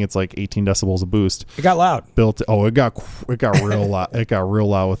 I think it's like 18 decibels of boost. It got loud. It got real loud. It got real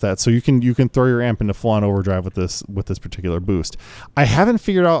loud with that. So you can throw your amp into full on overdrive with this particular boost. I haven't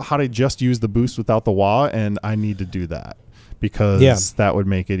figured out how to just use the boost without the wah, and I need to do that because that would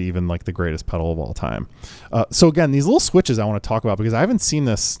make it even like the greatest pedal of all time. So again, these little switches I want to talk about because I haven't seen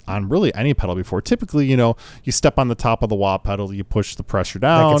this on really any pedal before. Typically, you step on the top of the wah pedal, you push the pressure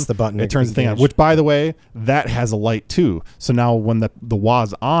down, That gets the button. it turns the thing on, which by the way, that has a light too. So now when the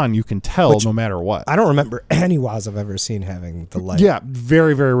wah's on, you can tell no matter what. I don't remember any wahs I've ever seen having the light. Yeah,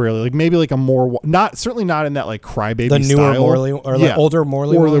 very, very rarely. Like maybe like a more certainly not in that like crybaby The newer style. Morley or like older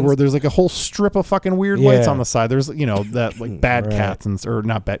Morley ones. Where there's like a whole strip of fucking weird lights on the side. There's that like bad Right. cats or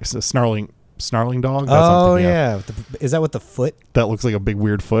not bad snarling dog. That's Oh something, yeah. Is that with the foot? that looks like a big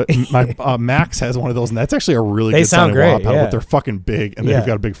weird foot. My Max has one of those, and that's actually a really They good sound sounding wah great, pedal, yeah. but they're fucking big, and Yeah, they've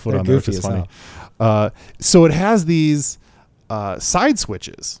got a big foot they're on there, which goofy is as funny. So it has these side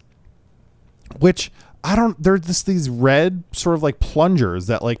switches, which they're just these red sort of like plungers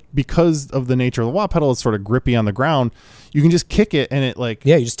that like because of the nature of the wah pedal, it's sort of grippy on the ground. You can just kick it and it like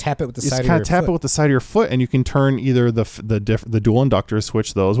Yeah, you just tap it with the you side just of kind your of tap foot. it with the side of your foot, and you can turn either the dual inductors,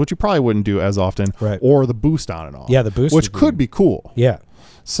 switch those, which you probably wouldn't do as often, Right. or the boost on and off. Yeah, the boost which would be- could be cool. Yeah.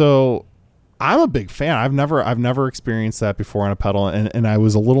 So I'm a big fan. I've never experienced that before on a pedal, and I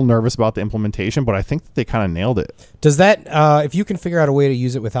was a little nervous about the implementation, but I think that they kind of nailed it. Does that if you can figure out a way to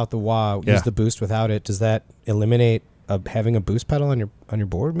use it without the wah, Yeah. use the boost without it, does that eliminate having a boost pedal on your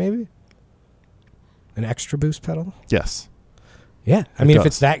board maybe? An extra boost pedal? Yes. Yeah. I It mean, does. if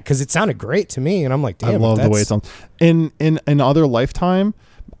it's that, because it sounded great to me, and I'm like, damn, I love if the way that's- it sounds. In other lifetime,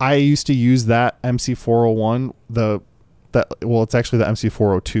 I used to use that MC401. It's actually the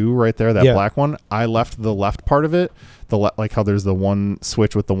MC402 right there, that Yeah. black one. I left the left part of it, like how there's the one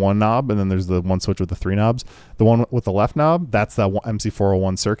switch with the one knob, and then there's the one switch with the 3 knobs. The one with the left knob, that's that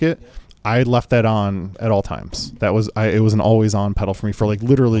MC401 circuit. I left that on at all times. It was an always on pedal for me for like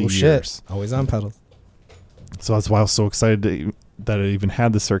literally Oh, years. shit. Always on pedals. So that's why I was so excited that it even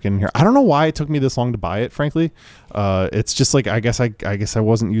had the circuit in here. I don't know why it took me this long to buy it, frankly. It's just like I guess I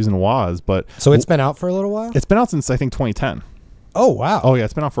wasn't using wahs, but So it's been out for a little while? it's been out since I think 2010. Oh, wow. Oh yeah,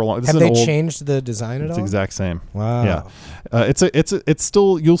 it's been out for a long. This Have is they an old, changed the design at It's all? the exact same. Wow. Yeah, it's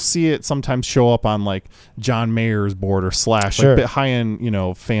still, you'll see it sometimes show up on like John Mayer's board or Slash, Sure. like bit high end,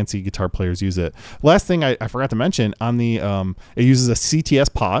 fancy guitar players use it. Last thing I forgot to mention on the it uses a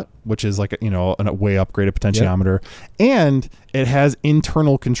CTS pot, which is like a way upgraded potentiometer, and it has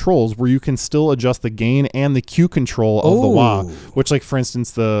internal controls where you can still adjust the gain and the Q control of the wah, Ooh. which like for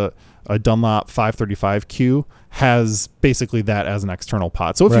instance the Dunlop 535Q has basically that as an external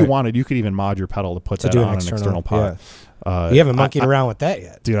pot. So if you Right. wanted, you could even mod your pedal to put that do on an external pot. You haven't monkeyed around with that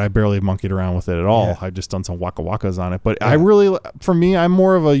yet. Dude, I barely monkeyed around with it at all. Yeah. I've just done some waka wakas on it. But for me, I'm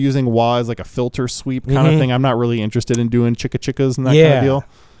more of a using wah as like a filter sweep kind of thing. I'm not really interested in doing chicka chickas and that kind of deal.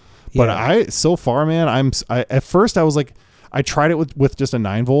 But so far, man, at first I was like, I tried it with just a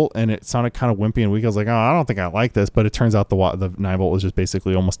 9-volt and it sounded kind of wimpy and weak. I was like, oh, I don't think I like this. But it turns out the 9-volt was just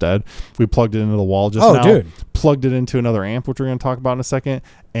basically almost dead. We plugged it into the wall just now. Dude. Plugged it into another amp, which we're going to talk about in a second.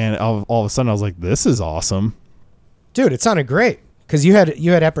 And all of a sudden I was like, this is awesome. Dude, it sounded great. Because you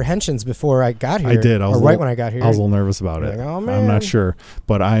had apprehensions before I got here. I did. Right when I got here. I was a little nervous about it. Like, oh, man. I'm not sure,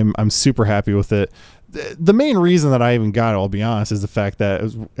 but I'm super happy with it. The main reason that I even got it, I'll be honest, is the fact that,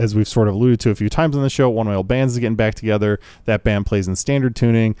 as we've sort of alluded to a few times on the show, one of my old bands is getting back together. That band plays in standard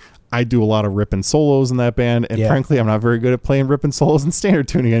tuning. I do a lot of ripping solos in that band, and frankly, I'm not very good at playing ripping solos in standard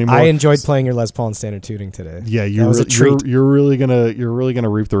tuning anymore. I enjoyed playing your Les Paul in standard tuning today. Yeah, you're really gonna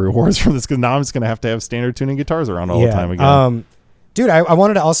reap the rewards from this, because now I'm just gonna have to have standard tuning guitars around all the time again. Dude, I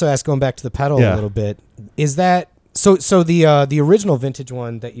wanted to also ask, going back to the pedal a little bit, is that so the original vintage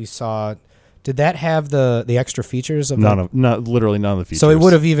one that you saw? Did that have the extra features of literally none of the features? So it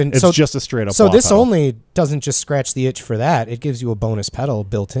would have even it's just a straight up. So this pedal. only doesn't just scratch the itch for that; it gives you a bonus pedal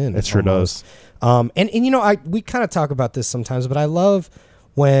built in. It sure does. And you know, we kind of talk about this sometimes, but I love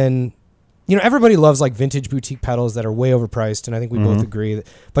when, you know, everybody loves like vintage boutique pedals that are way overpriced, and I think we both agree.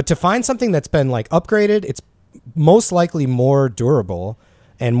 But to find something that's been like upgraded, it's most likely more durable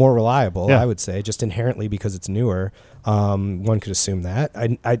and more reliable. I would say, just inherently because it's newer. One could assume that,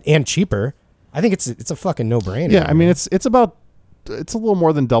 and cheaper. I think it's a fucking no-brainer. Yeah, I mean it's a little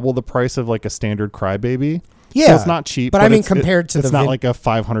more than double the price of like a standard Crybaby. Yeah, so it's not cheap. But I mean, compared to it's not like a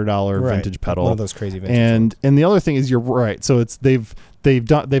 $500 vintage pedal. One of those crazy vintage. And the other thing is, you're right. So they've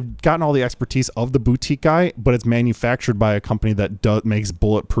gotten all the expertise of the boutique guy, but it's manufactured by a company that makes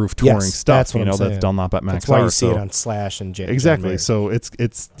bulletproof touring stuff. That's what I'm saying. That's Dunlop at Max. That's why you see it on Slash and J. Exactly. So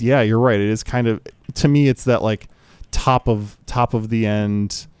it's you're right. It is kind of, to me, it's that like top of the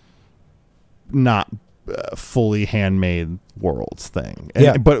end, not fully handmade worlds thing.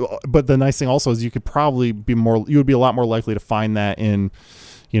 And, but the nice thing also is you would be a lot more likely to find that in,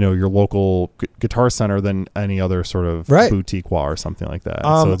 you know, your local Guitar Center than any other sort of boutique wah or something like that.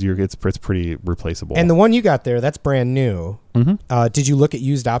 So it's pretty replaceable. And the one you got there, that's brand new. Mm-hmm. Did you look at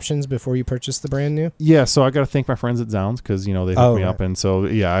used options before you purchased the brand new? Yeah, so I got to thank my friends at Zounds, because, you know, they hooked me up, and so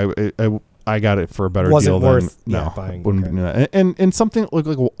I got it for a better deal than buying. Okay. And something like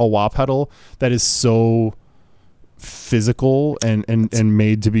a wah pedal that is so physical and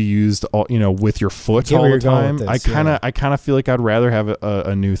made to be used all, you know, with your foot all the time. I kind of feel like I'd rather have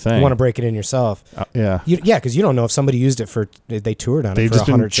a new thing. You want to break it in yourself. Because you don't know if somebody used it they toured on it for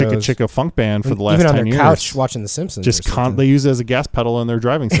 100 shows. They've just been Chicka Funk band for the last 10 years. Even on their couch watching The Simpsons. They use it as a gas pedal in their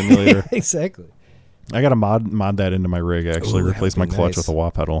driving simulator. Exactly. I got to mod that into my rig, actually. Replace my clutch with a wah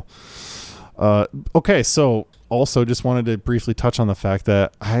pedal. Okay, so also just wanted to briefly touch on the fact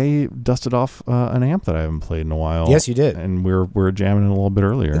that I dusted off an amp that I haven't played in a while. Yes, you did. And we're jamming it a little bit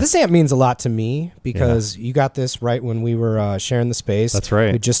earlier. This amp means a lot to me because you got this right when we were sharing the space. That's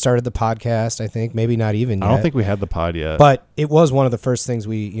right. We just started the podcast, I think. Maybe not even yet. I don't think we had the pod yet. But it was one of the first things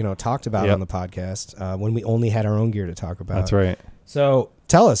we talked about on the podcast when we only had our own gear to talk about. That's right. So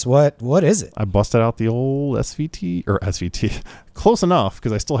tell us, what is it? I busted out the old SVT. Close enough,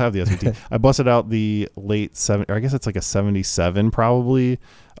 because I still have the SVT. I busted out the late 70s, or I guess it's like a 77 probably,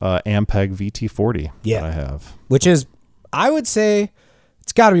 Ampeg VT40 that I have. Which is, I would say,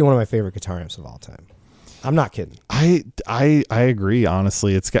 it's got to be one of my favorite guitar amps of all time. I'm not kidding. I agree,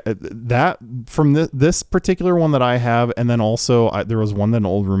 honestly. It's got that from this particular one that I have, and then also there was one that an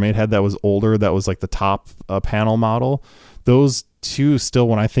old roommate had that was older, that was like the top panel model. Those two still,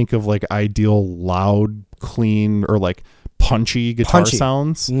 when I think of like ideal loud, clean, or like punchy guitar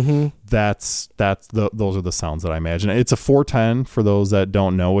sounds, those are the sounds that I imagine. It's a 410 for those that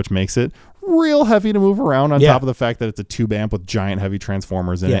don't know, which makes it real heavy to move around, on top of the fact that it's a tube amp with giant heavy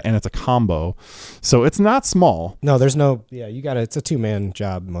transformers in it, and it's a combo, so it's not small. No, there's no it's a 2-man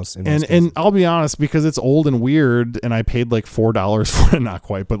job and I'll be honest, because it's old and weird, and I paid like $4 for it, not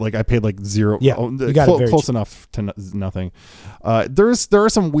quite, but like I paid like zero, close enough to nothing. There are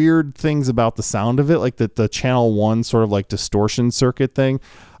some weird things about the sound of it, like the channel 1 sort of like distortion circuit thing.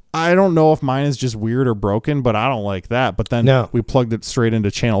 I don't know if mine is just weird or broken, but I don't like that. But then we plugged it straight into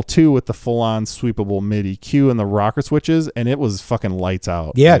channel 2 with the full-on sweepable mid EQ and the rocker switches, and it was fucking lights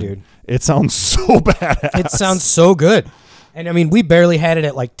out. Yeah, dude. It sounds so badass. It sounds so good. And I mean, we barely had it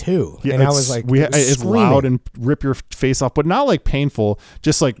at like 2. And I was like, it's loud and rip your face off, but not like painful.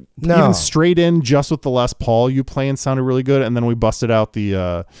 Just like even straight in, just with the Les Paul you playing sounded really good. And then we busted out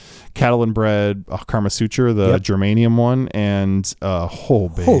the Cattle and Bread Karma Suture, the germanium one, and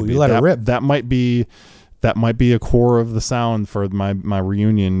baby, you let it rip. That might be a core of the sound for my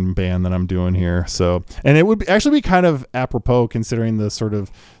reunion band that I'm doing here. So, and it would actually be kind of apropos considering the sort of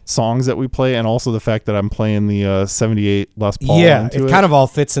songs that we play, and also the fact that I'm playing the 78 Les Paul. Yeah, it kind of all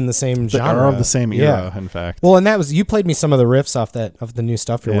fits in the same genre. Of the same era, in fact. Well, and you played me some of the riffs off of the new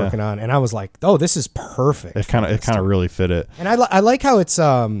stuff you're working on, and I was like, oh, this is perfect. It kind of really fit it. And I like how it's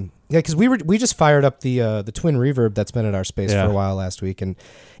Yeah, because we just fired up the twin reverb that's been at our space for a while last week, and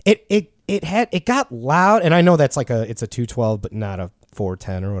it got loud. And I know that's it's a 212, but not a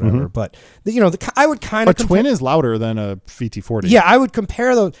 410 or whatever. But I would kind of twin is louder than a VT40. Yeah, I would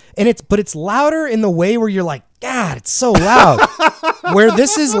compare those, and it's louder in the way where you're like, God, it's so loud. Where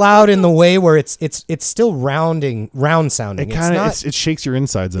this is loud in the way where it's still round sounding. It shakes your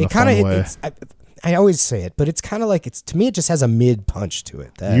insides in a fun way. I always say it, but it's kind of like to me. It just has a mid punch to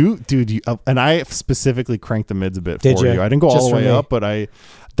it. And I specifically cranked the mids a bit for you. I didn't go just all the way up, but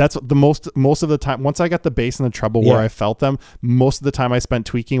that's the most of the time. Once I got the bass and the treble where I felt them, most of the time I spent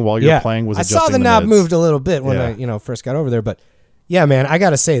tweaking while you're playing was adjusting. I saw the knob mids. moved a little bit when I first got over there, but yeah, man, I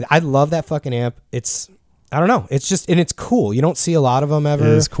gotta say I love that fucking amp. I don't know. It's just, and it's cool. You don't see a lot of them ever.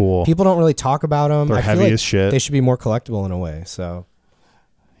 It is cool. People don't really talk about them. They're heavy as shit. They should be more collectible in a way. So.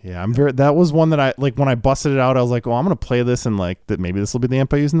 Yeah, that was one that I like when I busted it out. I was like, "Oh, I'm gonna play this and that maybe this will be the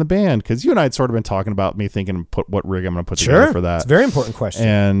amp I use in the band." Because you and I had sort of been talking about me thinking what rig I'm gonna put together for that. It's a very important question.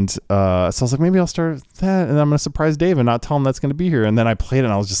 And so I was like, maybe I'll start with that, and I'm gonna surprise Dave and not tell him that's gonna be here. And then I played it,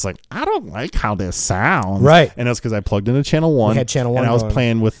 and I was just like, I don't like how this sounds. Right. And it was because I plugged into channel 1. We had channel 1, and I was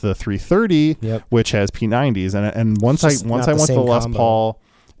playing with the 330, which has P90s, and once I went to the Les Paul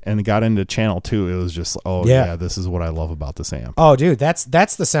and got into channel 2, it was just, this is what I love about this amp. Oh, dude, that's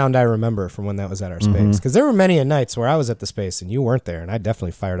the sound I remember from when that was at our space. Because there were many nights where I was at the space and you weren't there, and I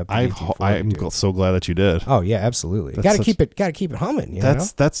definitely fired up the VT40, I'm so glad that you did. Oh yeah, absolutely. Got to keep it humming.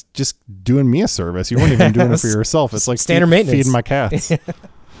 That's just doing me a service. You weren't even doing it for yourself. It's like standard maintenance, feeding my cats.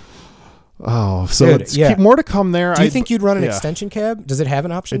 Oh, so dude, keep more to come there. Do you think you'd run an extension cab? Does it have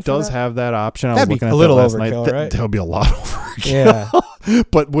an option? It does have that option. That'd be a little overkill, right? That would be a lot overkill. Yeah,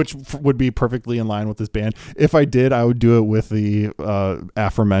 but which would be perfectly in line with this band. If I did, I would do it with the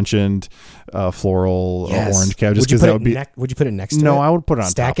aforementioned floral orange cab. Just because that would be. Would you put it next to it? No, I would put it on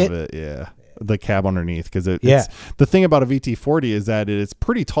Stack top of it. Yeah. The cab underneath, because it's the thing about a VT40 is that it's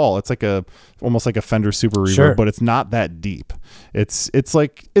pretty tall. It's like almost like a Fender Super Reverb, but it's not that deep. It's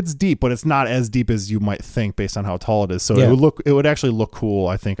deep, but it's not as deep as you might think based on how tall it is. So it would actually look cool,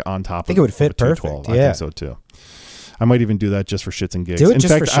 I think, on top. I think it would fit perfect. I think so too. I might even do that just for shits and gigs. Do it in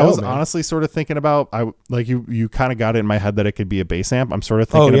just fact, for show, I was man. honestly sort of thinking about you kind of got it in my head that it could be a bass amp. I'm sort of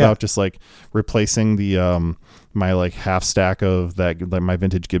thinking about just like replacing the my like half stack of that my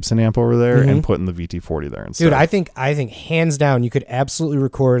vintage Gibson amp over there and putting the VT40 there instead. Dude, I think hands down you could absolutely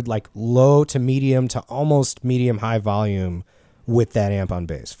record like low to medium to almost medium high volume with that amp on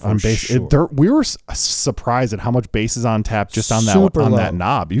bass. Sure. We were surprised at how much bass is on tap just on that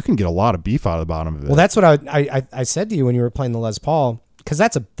knob. You can get a lot of beef out of the bottom of it. Well, that's what I said to you when you were playing the Les Paul, because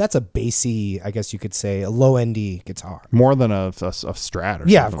that's a bassy, I guess you could say, a low endy guitar. More than a Strat or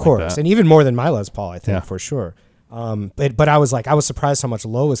yeah, of course, like that. And even more than my Les Paul, I think, for sure. But I was surprised how much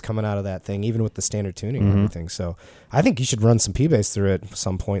low was coming out of that thing, even with the standard tuning and everything. So I think you should run some P-Bass through it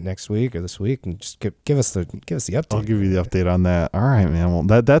some point next week or this week, and just give us the update. I'll give you the update on that. All right, man.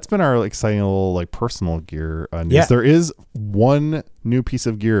 Well, that's been our exciting little like personal gear news. Yeah. There is one new piece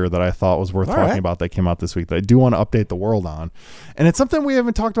of gear that I thought was worth talking about that came out this week that I do want to update the world on, and it's something we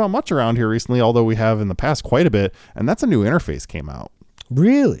haven't talked about much around here recently, although we have in the past quite a bit. And that's a new interface came out.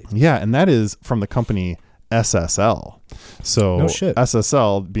 Really? Yeah, and that is from the company SSL. So no shit.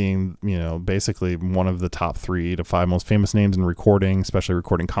 SSL being, basically one of the top 3 to 5 most famous names in recording, especially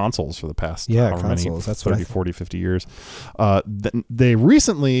recording consoles for the past consoles. That's 30, 40, 50 years. They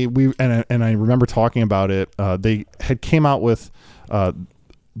recently, and I remember talking about it, they had came out with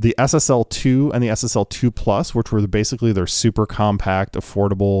the SSL2 and the SSL2 Plus, which were basically their super compact,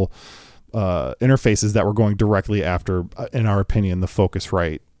 affordable interfaces that were going directly after, in our opinion, the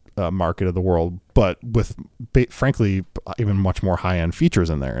Focusrite market of the world, but with frankly even much more high-end features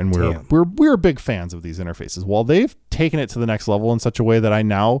in there. And we're big fans of these interfaces. Well, they've taken it to the next level in such a way that I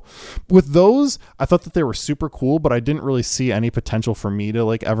now, with those, I thought that they were super cool, but I didn't really see any potential for me to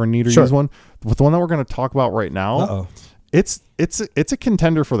like ever need or use one. With the one that we're going to talk about right now, it's a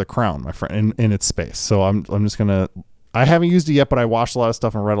contender for the crown, my friend, in its space. So I'm just gonna. I haven't used it yet, but I watched a lot of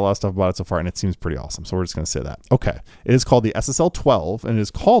stuff and read a lot of stuff about it so far, and it seems pretty awesome. So we're just going to say that. Okay. It is called the SSL 12, and it is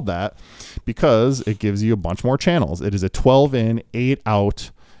called that because it gives you a bunch more channels. It is a 12-in,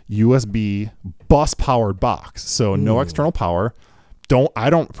 8-out USB bus-powered box. So no external power. I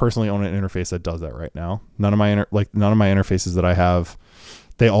don't personally own an interface that does that right now. None of my interfaces that I have,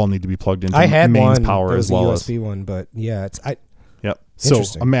 they all need to be plugged into mains power as well as a USB one, but yeah, Yep. So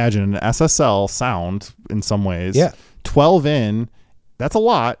imagine an SSL sound in some ways. Yeah. 12 in, that's a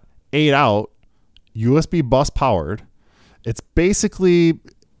lot. 8 out, USB bus powered. It's basically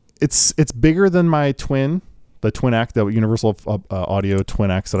it's bigger than my twin, the Twin X, the Universal Audio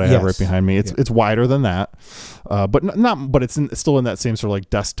Twin X that I have right behind me. It's wider than that, but but it's still in that same sort of like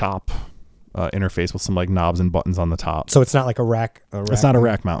desktop interface with some like knobs and buttons on the top. So it's not like a rack. It's not a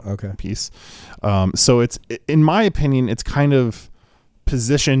rack mount piece. So it's, in my opinion, it's kind of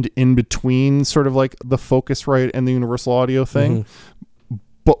positioned in between sort of like the Focusrite and the Universal Audio thing,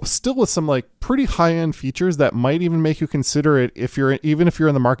 but still with some like pretty high end features that might even make you consider it if you're in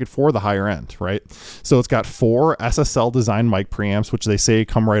the market for the higher end, right? So it's got 4 SSL designed mic preamps, which they say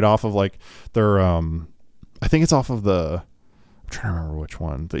come right off of like their I think it's off of the, I'm trying to remember which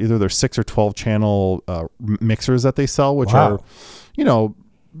one, either their 6 or 12 channel mixers that they sell, which are, you know,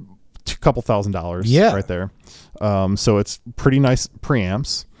 a couple $1,000 right there. So it's pretty nice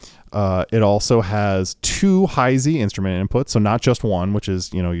preamps. It also has 2 Hi-Z instrument inputs, so not just one, which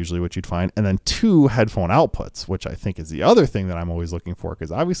is, you know, usually what you'd find, and then 2 headphone outputs, which I think is the other thing that I'm always looking for,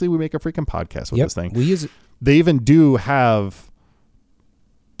 because obviously we make a freaking podcast with this thing. We use it. They even do have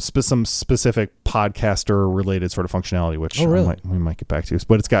some specific podcaster related sort of functionality, which we might get back to.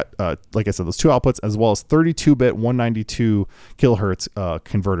 But it's got, like I said, those 2 outputs as well as 32-bit 192 kilohertz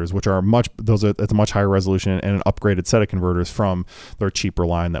converters, which are it's a much higher resolution and an upgraded set of converters from their cheaper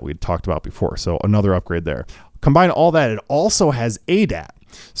line that we'd talked about before. So another upgrade there. Combine all that, it also has ADAT.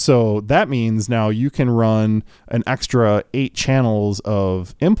 So that means now you can run an extra 8 channels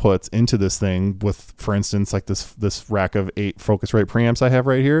of inputs into this thing with, for instance, like this rack of 8 Focusrite preamps I have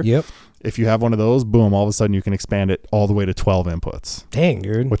right here. Yep. If you have one of those, boom, all of a sudden you can expand it all the way to 12 inputs. Dang,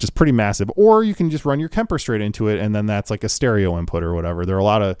 dude. Which is pretty massive. Or you can just run your Kemper straight into it, and then that's like a stereo input or whatever. There are a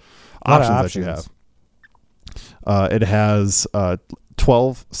lot of options that you have. It has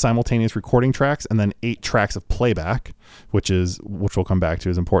 12 simultaneous recording tracks and then 8 tracks of playback, which we'll come back to,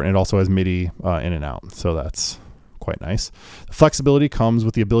 is important. It also has MIDI in and out, so that's quite nice. The flexibility comes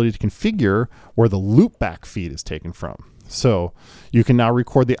with the ability to configure where the loopback feed is taken from. So you can now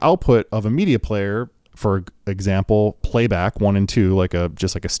record the output of a media player, for example, playback 1 and 2,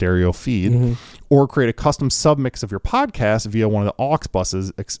 just like a stereo feed, or create a custom submix of your podcast via one of the aux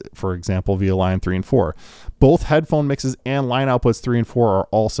buses, for example, via line 3 and 4. Both headphone mixes and line outputs 3 and 4 are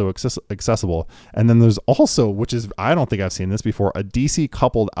also accessible. And then there's also, which is, I don't think I've seen this before, a DC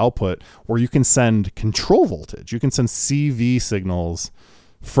coupled output where you can send control voltage. You can send CV signals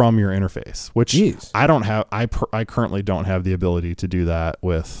from your interface, which I don't have. I currently don't have the ability to do that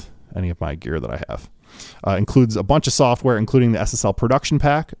with any of my gear that I have. Includes a bunch of software, including the SSL production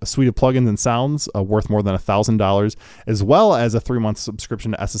pack, a suite of plugins and sounds worth more than $1,000, as well as a 3-month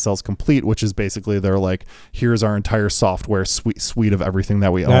subscription to SSL's Complete, which is basically they're like, here's our entire software suite of everything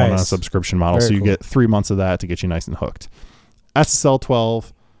that we own on a subscription model. Very so you cool. Get 3 months of that to get you nice and hooked. SSL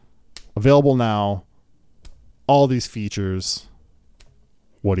 12, available now. All these features.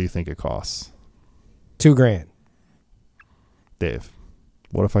 What do you think it costs? $2,000. Dave,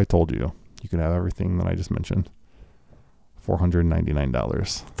 what if I told you can have everything that I just mentioned? $499.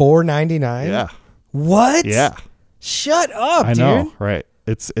 $499? Yeah. What? Yeah. Shut up, I dude. know, right?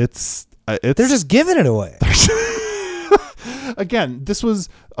 It's they're just giving it away. Again, this was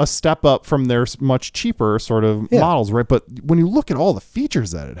a step up from their much cheaper sort of models, right? But when you look at all the features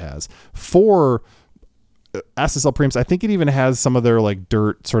that it has for SSL preamps, I think it even has some of their like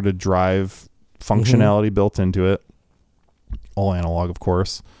dirt sort of drive functionality built into it. All analog, of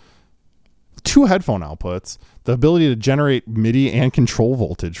course. 2 headphone outputs, the ability to generate MIDI and control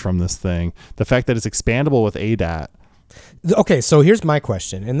voltage from this thing, the fact that it's expandable with ADAT. Okay, so here's my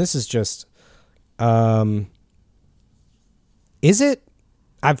question, and this is just, is it?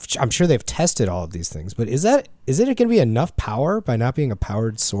 I'm sure they've tested all of these things, but is it going to be enough power by not being a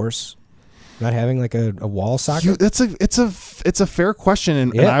powered source? Not having like a wall socket? It's a fair question,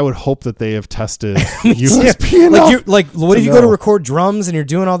 and I would hope that they have tested USB enough. What if you go to record drums and you're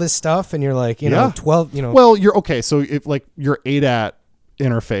doing all this stuff and you're like, 12, Well, you're okay. So if like your ADAT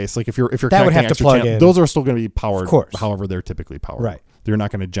interface, like if you're that would have to plug in. Those are still going to be powered. Of course. However, they're typically powered. Right. They're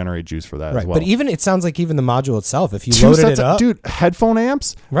not going to generate juice for that right. as well. But it sounds like even the module itself, if you loaded it up, dude, headphone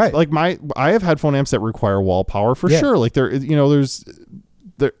amps, right? Like I have headphone amps that require wall power for sure. Like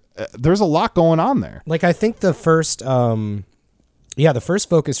there's a lot going on there. Like I think the first the first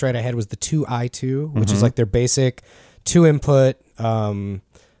Focusrite I had was the 2i2, which is like their basic 2 input,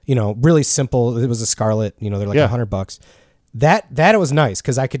 really simple. It was a Scarlett, they're like $100. That it was nice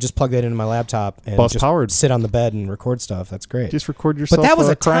because I could just plug that into my laptop and just sit on the bed and record stuff. That's great. Just record yourself. But that was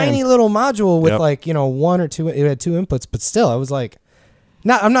a tiny little module with 1 or 2. It had 2 inputs, but still, I was like,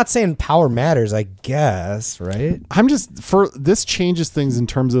 I'm not saying power matters, I guess, right? This changes things in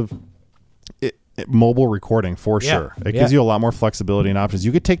terms of mobile recording for sure. It gives you a lot more flexibility and options.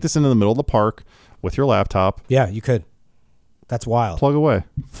 You could take this into the middle of the park with your laptop. Yeah, you could. That's wild. Plug away.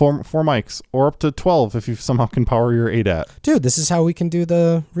 Four mics, or up to 12 if you somehow can power your ADAT. Dude, this is how we can do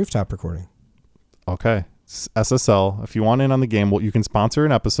the rooftop recording. Okay. SSL. If you want in on the game, well, you can sponsor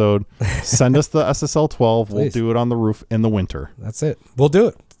an episode. Send us the SSL 12. Please. We'll do it on the roof in the winter. That's it. We'll do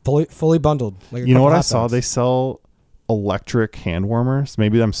it. Fully bundled. Like you know what I saw? They sell electric hand warmers.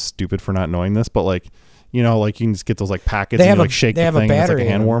 Maybe I'm stupid for not knowing this, but like, you know, like you can just get those like packets and you like shake the thing. It's like a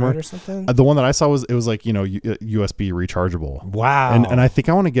hand warmer. Or something? The one that I saw was like, you know, USB rechargeable. Wow. And I think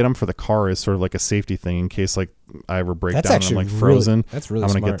I want to get them for the car as sort of like a safety thing in case like I ever break down and I'm like frozen. That's really I'm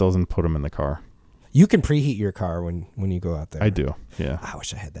going to smart. get those and put them in the car. You can preheat your car when you go out there. I do. Yeah. I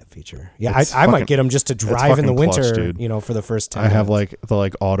wish I had that feature. Yeah, I might get them just to drive in the winter, clutch, you know, for the first time. I have like the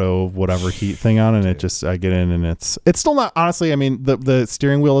like auto whatever heat thing on, and it just I get in and it's still not, honestly. I mean, the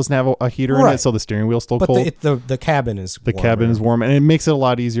steering wheel doesn't have a heater in it, so the steering wheel's still cold. But the cabin is cabin is warm, and it makes it a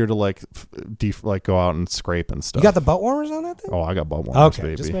lot easier to like go out and scrape and stuff. You got the butt warmers on that thing? Oh, I got butt warmers, okay,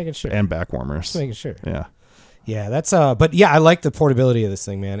 baby. Just making sure. And back warmers. Just making sure. Yeah. Yeah, that's but yeah, I like the portability of this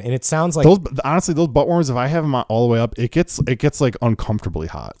thing, man. And it sounds like honestly, those butt warmers, if I have them all the way up, it gets like uncomfortably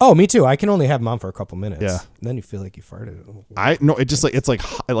hot. Oh, me too. I can only have them on for a couple minutes. Yeah. And then you feel like you farted. It just like it's like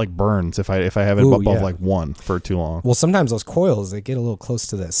it like burns if I have it above like 1 for too long. Well, sometimes those coils, they get a little close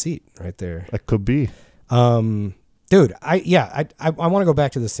to that seat right there. That could be. Dude, I want to go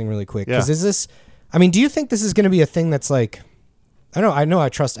back to this thing really quick because do you think this is going to be a thing that's like, I know I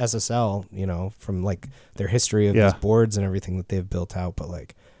trust SSL, you know, from like their history of these boards and everything that they've built out, but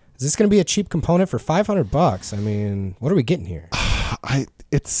like, is this going to be a cheap component for $500? I mean, what are we getting here? I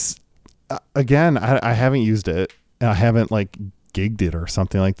haven't used it. I haven't like gigged it or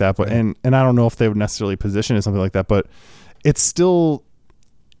something like that, but and I don't know if they would necessarily position it something like that, but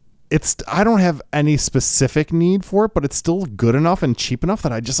I don't have any specific need for it, but it's still good enough and cheap enough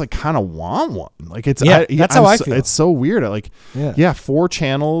that I just like kind of want one. Like that's how I feel. It's so weird. I 4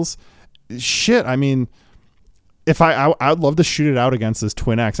 channels. Shit. I mean, if I'd love to shoot it out against this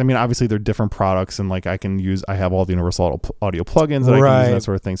Twin X. I mean, obviously they're different products, and like I have all the Universal Audio plugins that I can use and that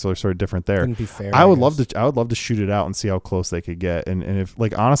sort of thing. So they're sort of different there. Couldn't be fair, I would love to shoot it out and see how close they could get. And if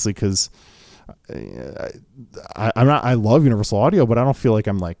like, honestly, cause I love Universal Audio, but I don't feel like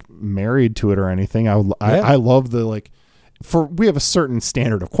I'm like married to it or anything. I love the like, we have a certain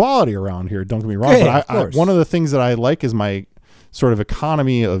standard of quality around here. Don't get me wrong, but one of the things that I like is my sort of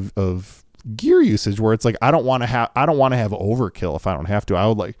economy of gear usage, where it's like I don't want to have overkill if I don't have to. I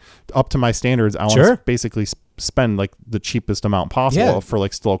would like up to my standards. I want to basically spend like the cheapest amount possible for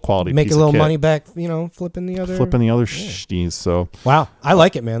like still a quality. Make piece a little of kit. money back, you know, flipping the other shnees. So wow, I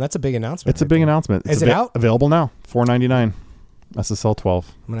like it, man. That's a big announcement. It's a big announcement. Is it out? Available now, $499, SSL 12.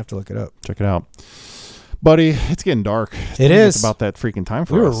 I'm gonna have to look it up. Check it out. Buddy, it's getting dark. It's about that freaking time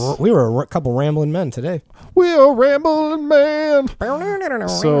for us. We were a couple rambling men today. We're rambling men.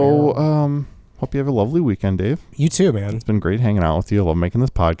 So, hope you have a lovely weekend, Dave. You too, man. It's been great hanging out with you. I love making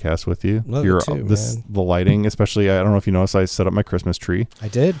this podcast with you. Love you too, man. The lighting, especially, I don't know if you noticed, I set up my Christmas tree. I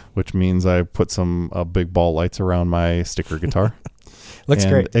did. Which means I put some big ball lights around my sticker guitar. Looks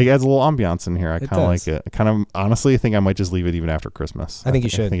great. It adds a little ambiance in here. I kind of like it. I kind of honestly think I might just leave it even after Christmas. I think you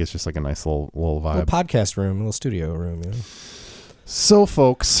should. I think it's just like a nice little vibe. A little podcast room, a little studio room. Yeah. So,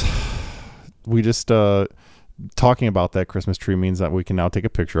 folks, we just talking about that Christmas tree means that we can now take a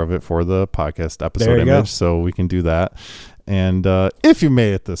picture of it for the podcast episode image. So we can do that. And if you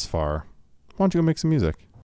made it this far, why don't you go make some music?